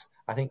response.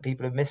 I think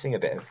people are missing a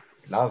bit of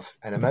love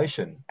and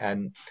emotion.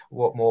 And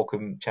what more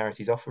can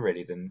charities offer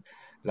really than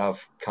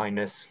love,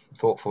 kindness,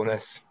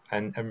 thoughtfulness,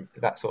 and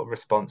that sort of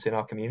response in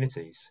our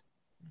communities?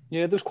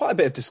 Yeah, there was quite a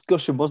bit of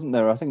discussion, wasn't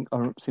there? I think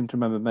I seem to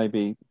remember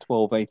maybe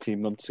 12,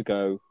 18 months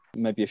ago,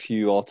 maybe a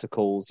few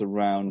articles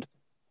around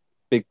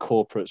big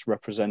corporates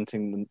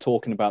representing them,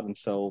 talking about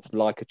themselves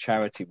like a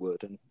charity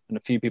would. And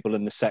a few people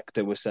in the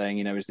sector were saying,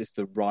 is this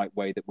the right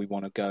way that we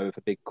want to go if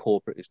a big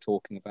corporate is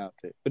talking about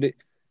it? But it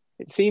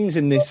seems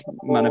in this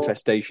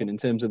manifestation, in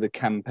terms of the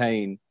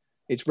campaign,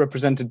 it's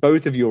represented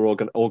both of your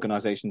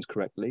organisations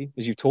correctly.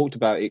 As you talked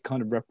about, it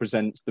kind of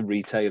represents the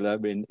retailer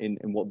in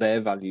what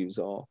their values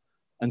are.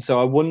 And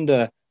so I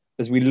wonder,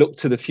 as we look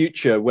to the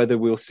future, whether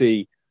we'll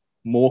see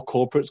more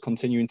corporates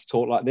continuing to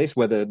talk like this,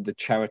 whether the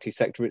charity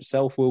sector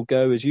itself will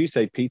go, as you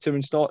say, Peter,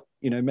 and start,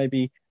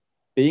 maybe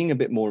being a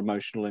bit more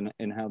emotional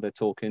in how they're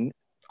talking.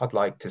 I'd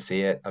like to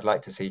see it. I'd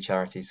like to see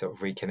charities sort of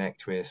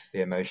reconnect with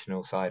the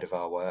emotional side of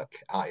our work.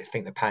 I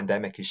think the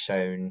pandemic has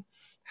shown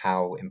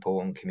how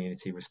important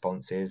community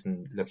response is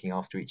and looking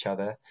after each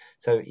other.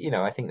 So,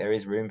 I think there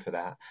is room for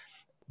that.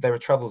 There are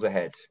troubles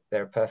ahead.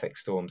 There are perfect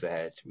storms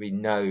ahead. We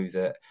know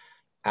that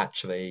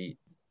actually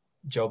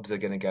jobs are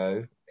going to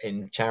go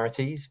in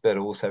charities, but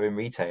also in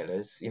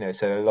retailers.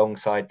 So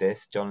alongside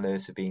this, John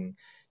Lewis have been,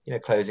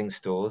 closing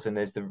stores, and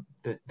there's the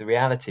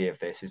reality of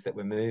this is that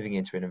we're moving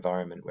into an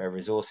environment where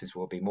resources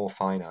will be more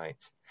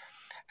finite.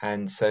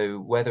 And so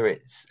whether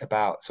it's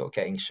about sort of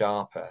getting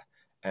sharper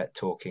at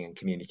talking and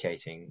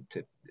communicating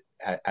to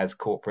as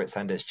corporates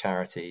and as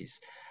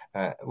charities,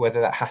 whether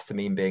that has to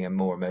mean being a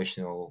more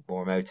emotional,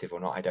 more emotive or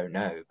not, I don't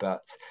know.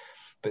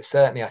 But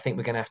certainly I think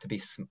we're going to have to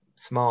be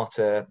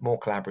smarter, more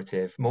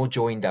collaborative, more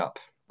joined up,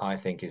 I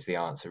think is the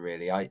answer,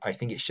 really. I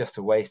think it's just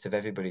a waste of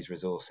everybody's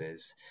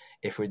resources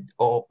if we're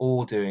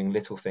all doing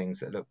little things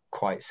that look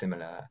quite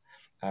similar,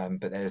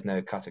 but there's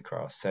no cut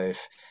across. So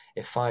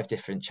if 5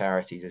 different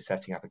charities are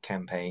setting up a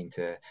campaign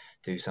to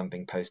do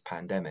something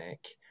post-pandemic,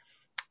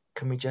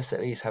 can we just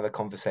at least have a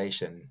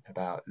conversation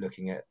about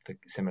looking at the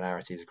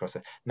similarities across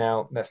it?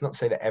 Now, that's not to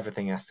say that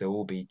everything has to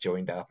all be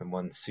joined up in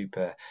one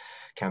super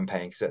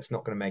campaign, because that's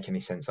not going to make any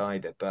sense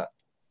either. But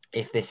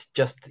if this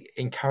just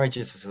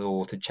encourages us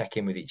all to check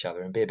in with each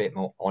other and be a bit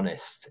more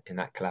honest in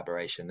that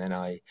collaboration, then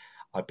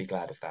I'd be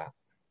glad of that.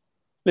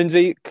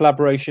 Lindsay,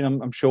 collaboration,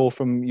 I'm sure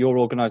from your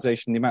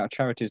organisation, the amount of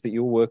charities that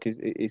your work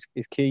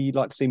is key. You'd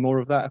like to see more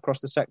of that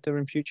across the sector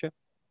in future?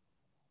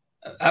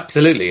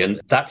 Absolutely. And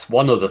that's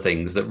one of the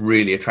things that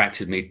really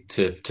attracted me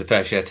to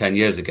FareShare 10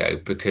 years ago,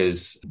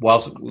 because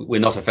whilst we're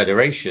not a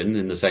federation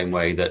in the same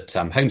way that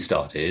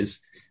Homestart is,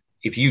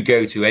 if you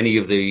go to any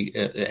of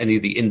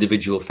the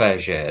individual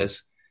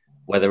FareShares,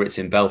 whether it's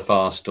in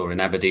Belfast or in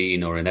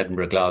Aberdeen or in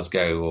Edinburgh,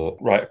 Glasgow, or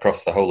right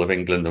across the whole of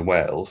England and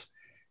Wales,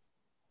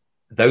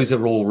 those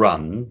are all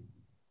run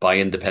by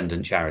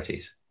independent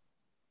charities,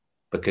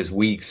 because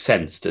we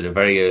sensed at a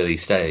very early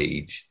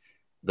stage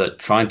that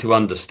trying to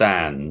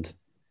understand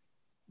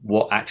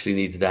what actually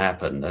needed to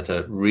happen at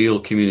a real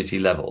community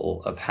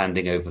level of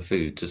handing over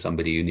food to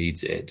somebody who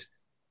needs it,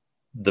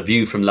 the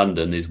view from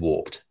London is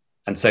warped.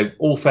 And so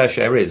all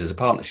FareShare is a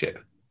partnership.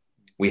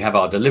 We have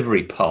our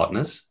delivery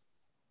partners,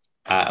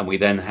 and we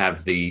then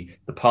have the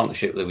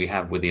partnership that we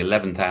have with the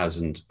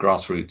 11,000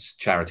 grassroots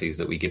charities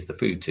that we give the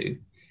food to.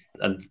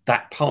 And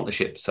that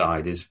partnership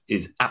side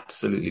is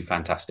absolutely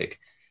fantastic.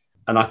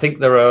 And I think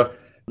there are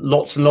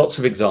lots and lots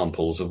of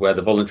examples of where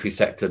the voluntary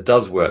sector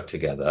does work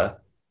together.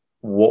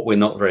 What we're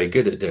not very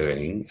good at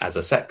doing as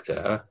a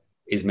sector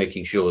is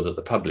making sure that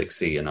the public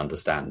see and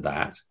understand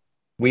that.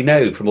 We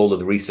know from all of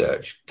the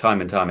research,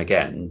 time and time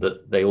again,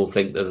 that they all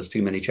think that there's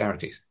too many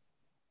charities.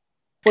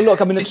 Well,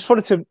 look, I mean, I just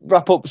wanted to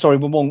wrap up,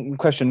 with one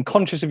question.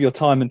 Conscious of your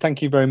time, and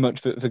thank you very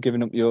much for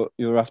giving up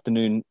your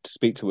afternoon to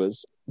speak to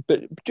us.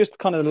 But just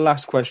kind of the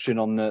last question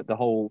on the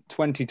whole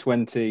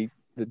 2020,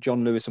 the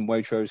John Lewis and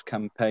Waitrose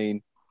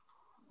campaign.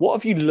 What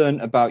have you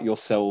learned about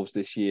yourselves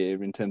this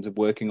year in terms of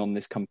working on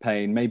this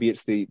campaign? Maybe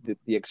it's the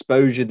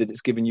exposure that it's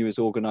given you as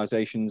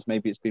organisations.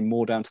 Maybe it's been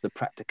more down to the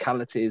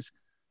practicalities.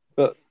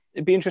 But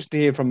it'd be interesting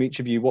to hear from each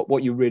of you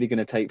what you're really going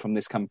to take from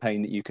this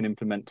campaign that you can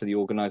implement to the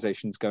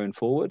organisations going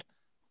forward.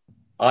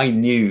 I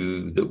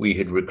knew that we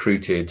had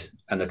recruited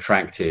and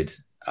attracted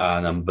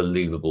an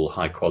unbelievable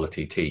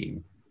high-quality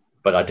team,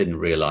 but I didn't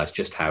realise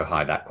just how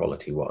high that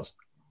quality was.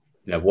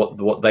 You know,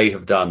 what they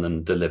have done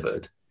and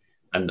delivered.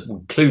 And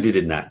included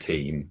in that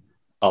team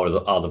are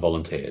the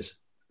volunteers.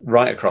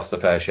 Right across the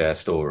FareShare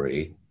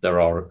story, there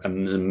are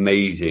an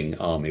amazing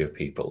army of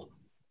people.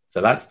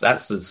 So that's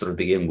the sort of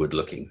the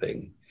inward-looking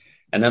thing.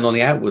 And then on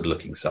the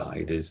outward-looking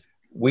side is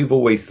we've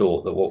always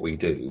thought that what we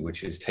do,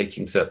 which is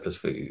taking surplus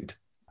food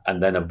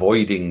and then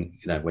avoiding,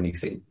 when you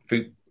think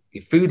food,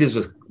 if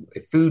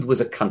food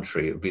was a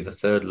country, it would be the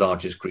third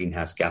largest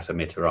greenhouse gas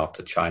emitter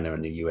after China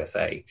and the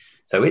USA.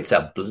 So it's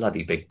a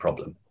bloody big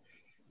problem.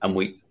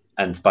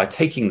 And by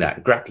taking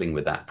that, grappling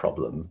with that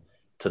problem,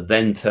 to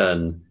then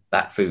turn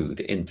that food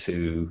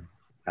into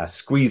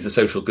squeeze the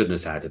social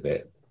goodness out of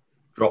it,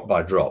 drop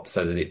by drop,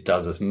 so that it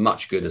does as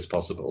much good as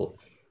possible.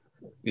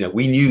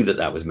 We knew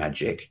that was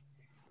magic.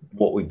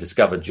 What we've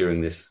discovered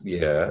during this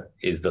year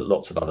is that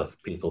lots of other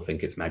people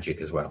think it's magic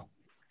as well.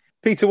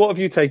 Peter, what have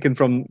you taken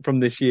from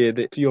this year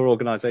for your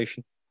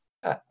organisation?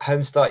 At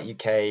Homestart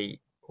UK,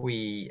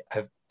 we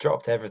have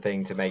dropped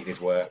everything to make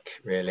this work,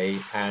 really.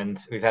 And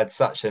we've had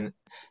such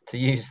to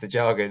use the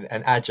jargon,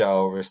 an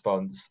agile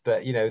response.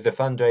 But, the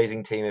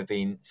fundraising team have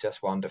been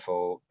just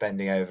wonderful,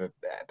 bending over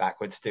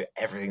backwards to do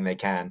everything they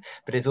can.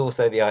 But it's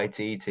also the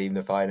IT team,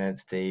 the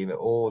finance team,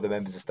 all the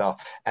members of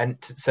staff. And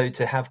so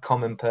to have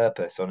common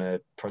purpose on a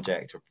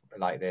project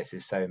like this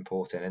is so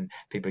important. And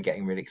people are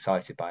getting really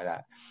excited by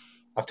that.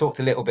 I've talked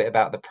a little bit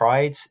about the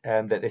pride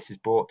that this has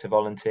brought to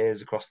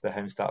volunteers across the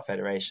Homestart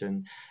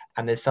Federation.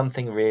 And there's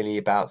something really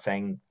about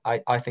saying,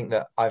 I think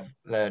that I've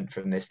learned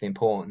from this the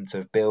importance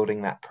of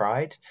building that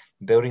pride,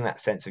 building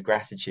that sense of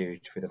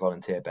gratitude with a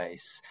volunteer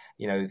base.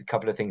 A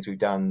couple of things we've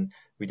done,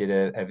 we did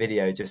a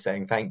video just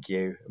saying thank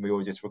you, and we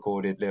all just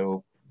recorded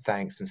little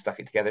thanks and stuck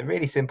it together.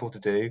 Really simple to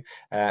do,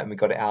 and we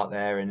got it out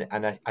there.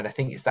 And I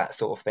think it's that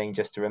sort of thing,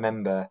 just to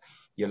remember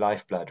your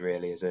lifeblood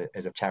really as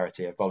a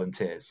charity of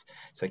volunteers.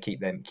 So keep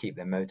them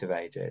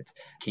motivated,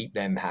 keep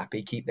them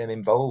happy, keep them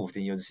involved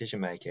in your decision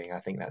making.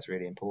 I think that's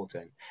really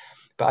important.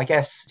 But I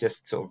guess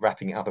just sort of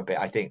wrapping it up a bit,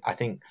 I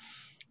think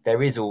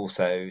there is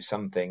also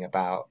something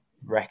about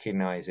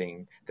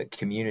recognizing that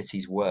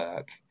communities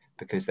work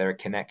because there are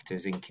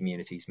connectors in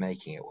communities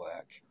making it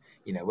work.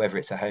 Whether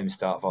it's a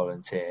Homestart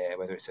volunteer,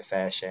 whether it's a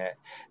FareShare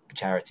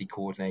charity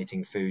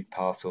coordinating food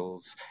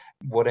parcels,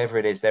 whatever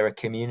it is, there are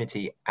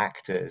community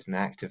actors and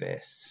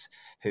activists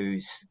who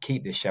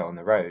keep this show on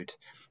the road.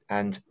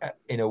 And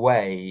in a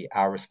way,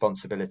 our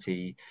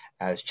responsibility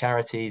as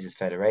charities, as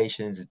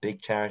federations, as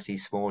big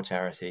charities, small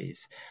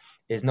charities,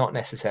 is not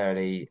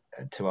necessarily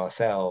to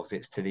ourselves,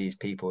 it's to these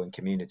people and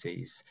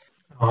communities.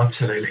 Oh,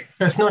 absolutely.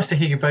 It's nice to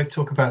hear you both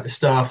talk about the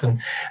staff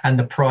and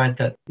the pride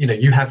that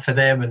you have for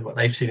them and what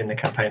they've seen in the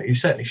campaign. You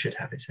certainly should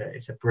have.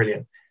 It's a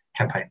brilliant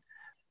campaign.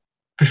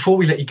 Before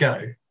we let you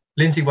go,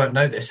 Lindsay won't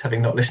know this,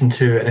 having not listened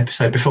to an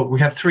episode before. We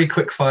have 3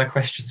 quick fire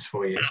questions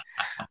for you.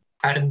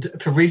 And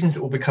for reasons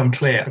that will become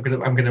clear, I'm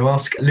going to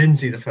ask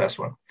Lindsay the first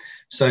one.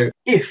 So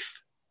if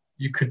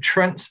you could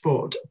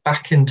transport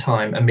back in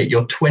time and meet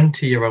your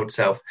 20-year-old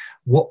self,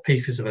 what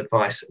pieces of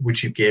advice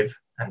would you give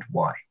and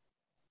why?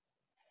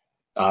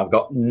 I've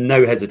got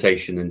no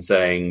hesitation in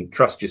saying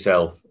trust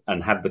yourself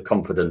and have the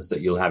confidence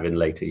that you'll have in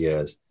later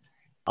years.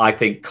 I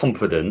think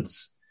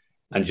confidence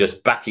and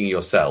just backing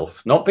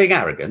yourself, not being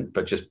arrogant,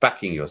 but just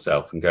backing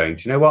yourself and going,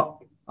 do you know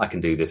what? I can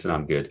do this and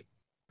I'm good.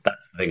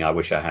 That's the thing I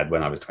wish I had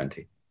when I was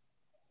 20.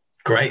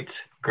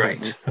 Great.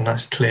 A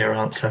nice clear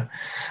answer.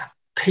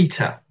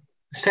 Peter,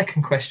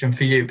 second question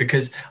for you,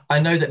 because I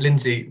know that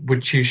Lindsay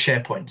would choose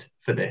SharePoint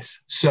for this.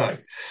 So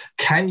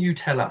can you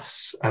tell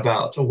us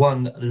about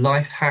one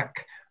life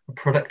hack, a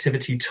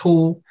productivity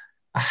tool,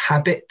 a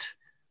habit,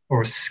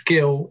 or a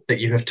skill that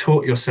you have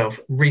taught yourself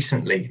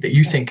recently that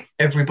you think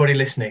everybody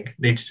listening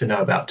needs to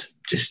know about?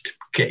 Just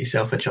get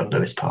yourself a John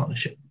Lewis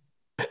partnership.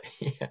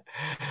 Yeah.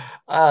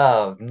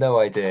 Oh, no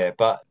idea.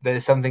 But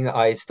there's something that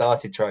I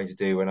started trying to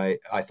do when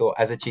I thought,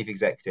 as a chief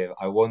executive,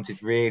 I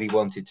really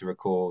wanted to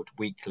record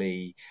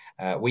weekly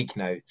week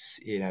notes.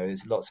 You know,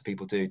 there's lots of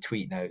people do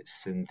tweet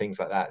notes and things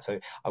like that. So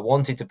I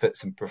wanted to put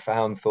some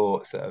profound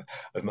thoughts of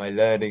my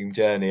learning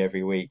journey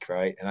every week,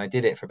 right? And I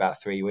did it for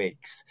about 3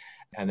 weeks.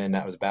 And then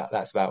that's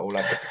about all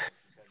I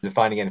could,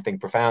 finding anything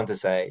profound to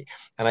say.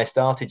 And I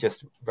started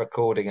just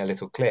recording a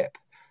little clip.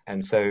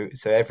 And so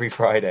every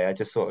Friday, I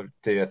just sort of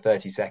do a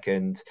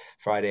 30-second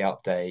Friday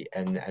update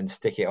and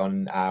stick it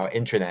on our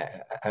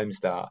intranet at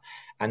Homestar.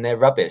 And they're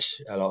rubbish,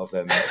 a lot of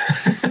them.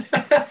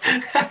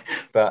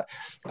 But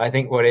I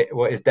think what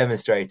is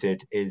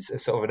demonstrated is a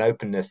sort of an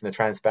openness and a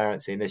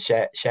transparency and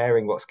a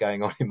sharing what's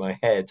going on in my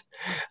head.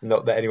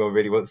 Not that anyone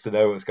really wants to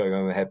know what's going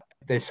on in my head.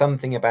 There's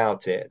something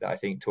about it that I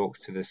think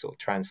talks to the sort of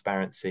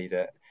transparency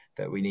that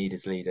we need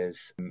as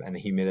leaders and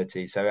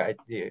humility. So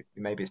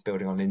maybe it's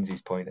building on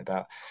Lindsay's point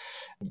about,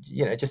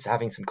 just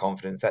having some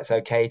confidence. That's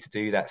okay to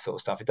do that sort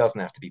of stuff. It doesn't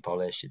have to be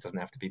polished. It doesn't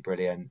have to be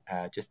brilliant.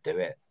 Just do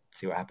it.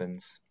 See what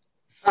happens.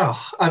 Oh,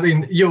 I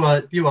mean, you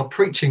are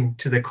preaching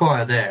to the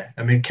choir there.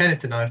 I mean,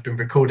 Kenneth and I have been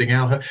recording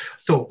our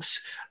thoughts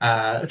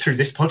through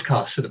this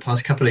podcast for the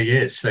past couple of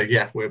years. So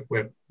yeah, we're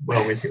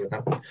well with you with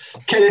that one.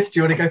 Kenneth, do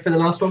you want to go for the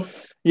last one?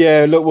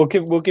 Yeah, look,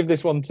 we'll give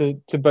this one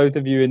to both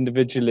of you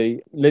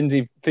individually.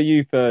 Lindsay, for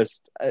you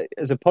first,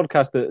 as a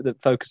podcast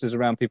that focuses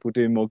around people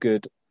doing more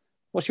good,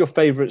 what's your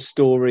favourite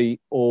story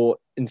or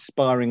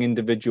inspiring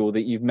individual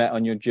that you've met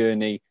on your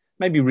journey,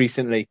 maybe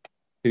recently,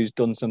 who's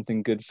done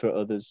something good for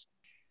others?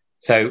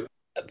 So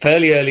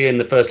fairly early in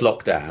the first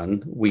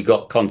lockdown, we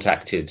got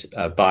contacted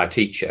by a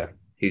teacher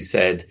who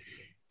said,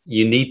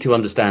 you need to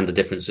understand the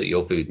difference that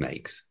your food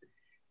makes.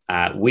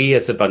 We,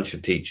 as a bunch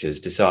of teachers,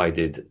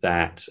 decided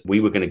that we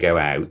were going to go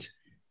out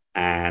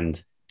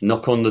and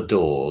knock on the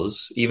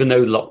doors, even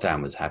though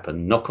lockdown was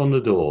happening, knock on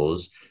the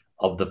doors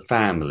of the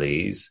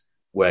families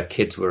where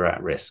kids were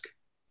at risk.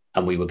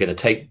 And we were going to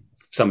take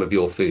some of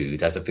your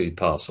food as a food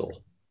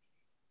parcel.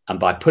 And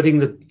by putting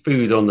the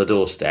food on the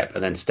doorstep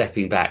and then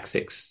stepping back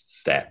 6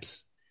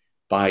 steps,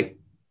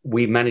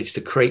 we managed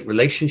to create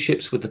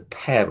relationships with the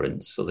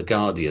parents or the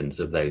guardians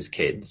of those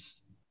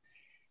kids.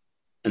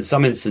 In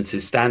some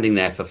instances, standing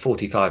there for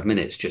 45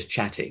 minutes just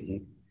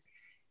chatting,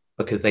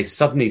 because they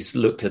suddenly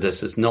looked at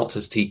us as not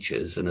as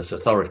teachers and as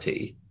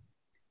authority.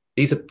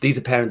 These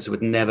are parents who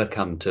would never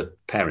come to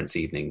parents'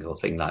 evening or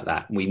thing like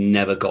that. We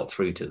never got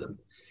through to them.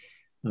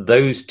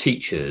 Those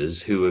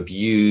teachers who have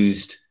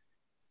used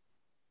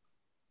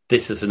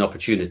this as an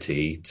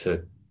opportunity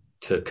to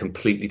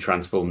completely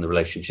transform the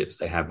relationships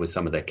they have with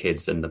some of their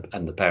kids and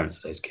the parents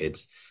of those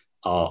kids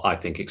are, I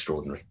think,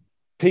 extraordinary.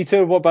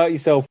 Peter, what about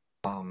yourself?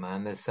 Oh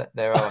man,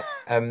 there are.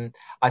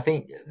 I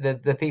think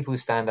the people who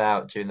stand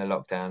out during the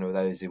lockdown were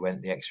those who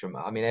went the extra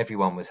mile. I mean,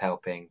 everyone was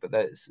helping, but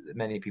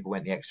many people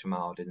went the extra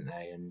mile, didn't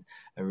they? And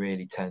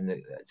really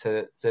turned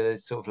so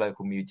there's sort of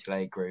local mutual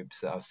aid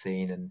groups that I've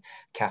seen, and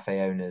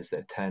cafe owners that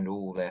have turned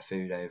all their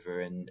food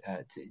over and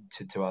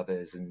to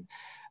others, and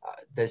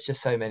there's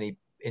just so many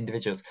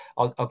individuals.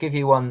 I'll give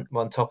you one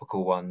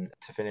topical one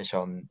to finish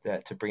on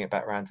to bring it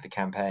back around to the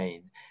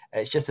campaign.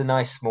 It's just a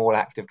nice small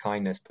act of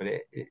kindness, but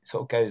it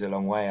sort of goes a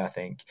long way, I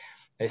think.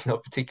 It's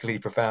not particularly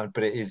profound,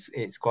 but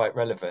it's quite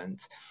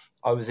relevant.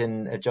 I was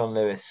in a John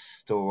Lewis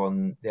store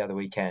on the other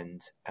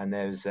weekend, and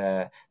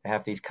they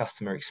have these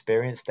customer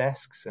experience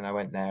desks, and I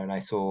went there and I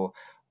saw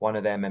one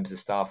of their members of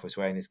staff was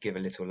wearing this Give a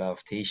Little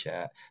Love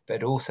t-shirt, but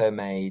had also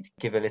made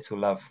Give a Little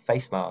Love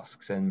face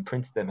masks and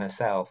printed them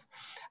herself.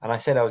 And I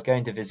said I was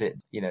going to visit,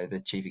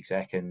 the chief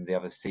exec and the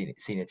other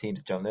senior teams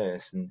at John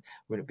Lewis, and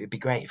it'd be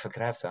great if I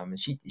could have some. And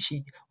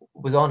she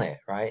was on it,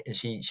 right? And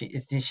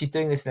she's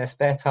doing this in her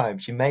spare time.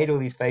 She made all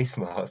these face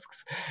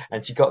masks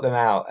and she got them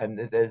out. And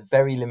there's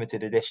very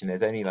limited edition.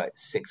 There's only like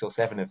 6 or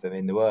 7 of them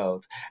in the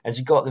world. And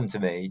she got them to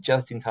me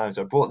just in time.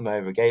 So I brought them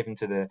over, gave them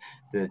to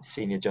the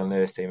senior John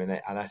Lewis team,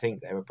 and I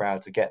think they were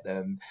proud to get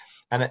them.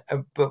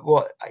 but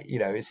what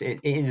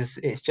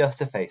it's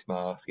just a face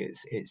mask.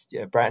 It's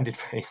a branded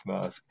face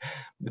mask,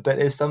 but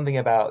there's something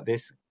about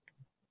this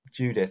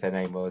Judith, her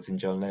name was, and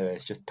John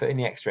Lewis, just putting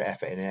the extra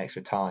effort in and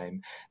extra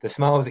time, the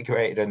smiles it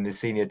created on the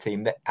senior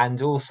team,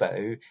 and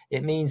also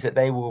it means that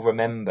they will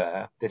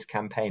remember this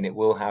campaign. It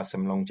will have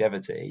some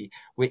longevity,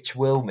 which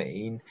will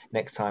mean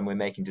next time we're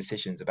making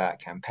decisions about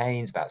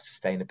campaigns, about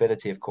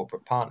sustainability of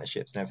corporate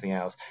partnerships and everything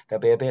else,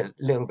 there'll be a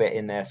little bit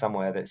in there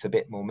somewhere that's a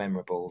bit more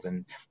memorable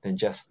than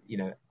just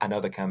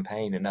another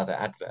campaign, another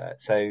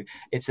advert. So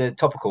it's a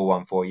topical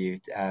one for you,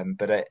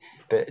 but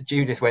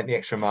Judith went the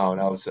extra mile, and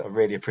I was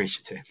really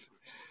appreciative.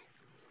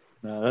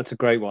 No, that's a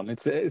great one.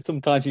 It's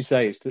sometimes you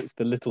say it's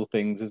the little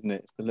things, isn't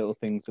it? It's the little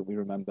things that we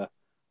remember.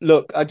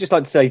 Look, I'd just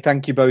like to say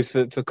thank you both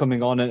for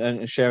coming on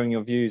and sharing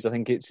your views. I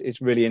think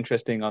it's really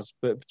interesting. I was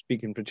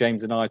speaking for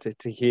James and I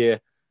to hear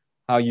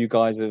how you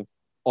guys have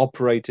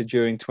operated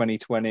during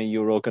 2020,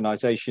 your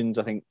organisations.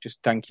 I think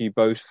just thank you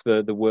both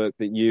for the work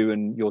that you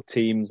and your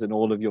teams and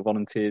all of your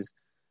volunteers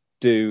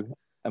do.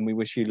 And we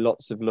wish you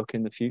lots of luck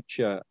in the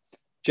future.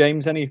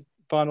 James, any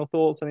final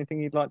thoughts?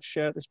 Anything you'd like to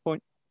share at this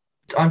point?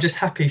 I'm just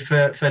happy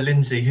for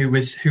Lindsay, who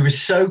was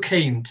so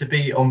keen to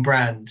be on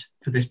brand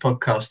for this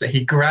podcast that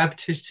he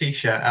grabbed his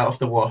T-shirt out of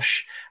the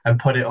wash and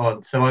put it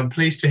on. So I'm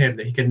pleased for him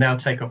that he can now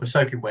take off a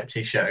soaking wet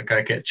T-shirt and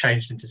go get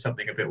changed into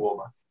something a bit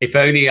warmer. If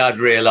only I'd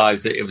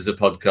realised that it was a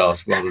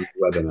podcast rather than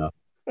a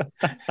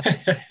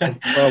webinar.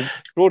 Well,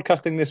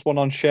 broadcasting this one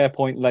on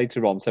SharePoint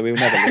later on, so we'll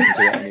never listen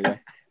to it anyway.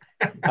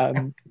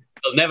 I'll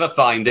never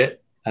find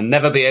it and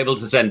never be able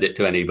to send it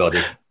to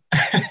anybody.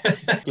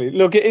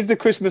 Look, it is the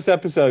Christmas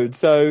episode,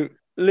 so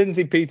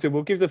Lindsay, Peter,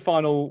 we'll give the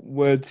final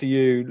word to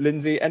you.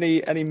 Lindsay,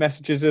 any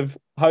messages of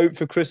hope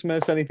for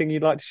Christmas? Anything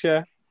you'd like to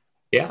share?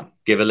 Yeah,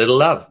 give a little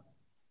love.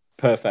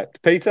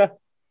 Perfect. Peter?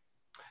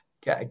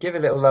 Yeah, give a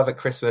little love at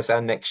Christmas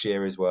and next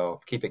year as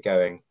well. Keep it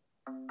going.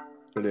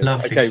 Brilliant.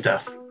 Lovely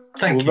stuff.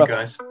 Thank you,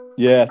 guys.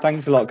 Yeah,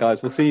 thanks a lot,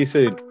 guys. We'll see you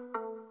soon.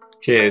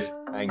 Cheers.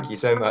 Thank you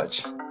so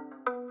much.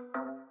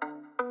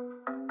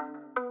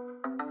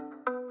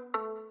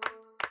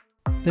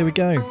 There we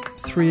go,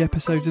 3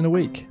 episodes in a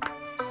week.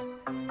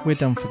 We're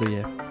done for the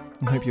year,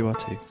 and hope you are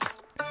too.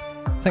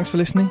 Thanks for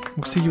listening,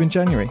 we'll see you in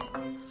January.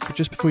 But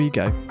just before you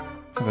go,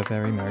 have a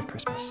very Merry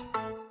Christmas.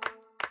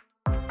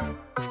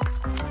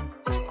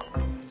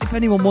 If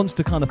anyone wants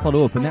to kind of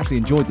follow up and actually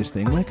enjoyed this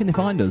thing, where can they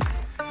find us?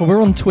 Well,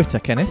 we're on Twitter,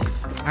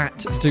 Kenneth, at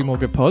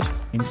DoMoreGoodPod.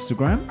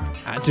 Instagram?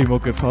 At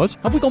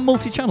DoMoreGoodPod. Have we gone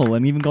multi-channel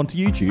and even gone to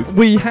YouTube?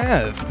 We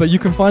have, but you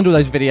can find all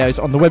those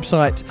videos on the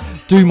website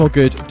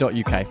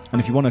domoregood.uk.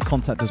 And if you want to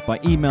contact us by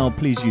email,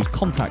 please use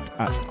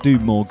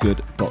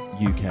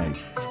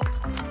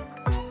contact@domoregood.uk.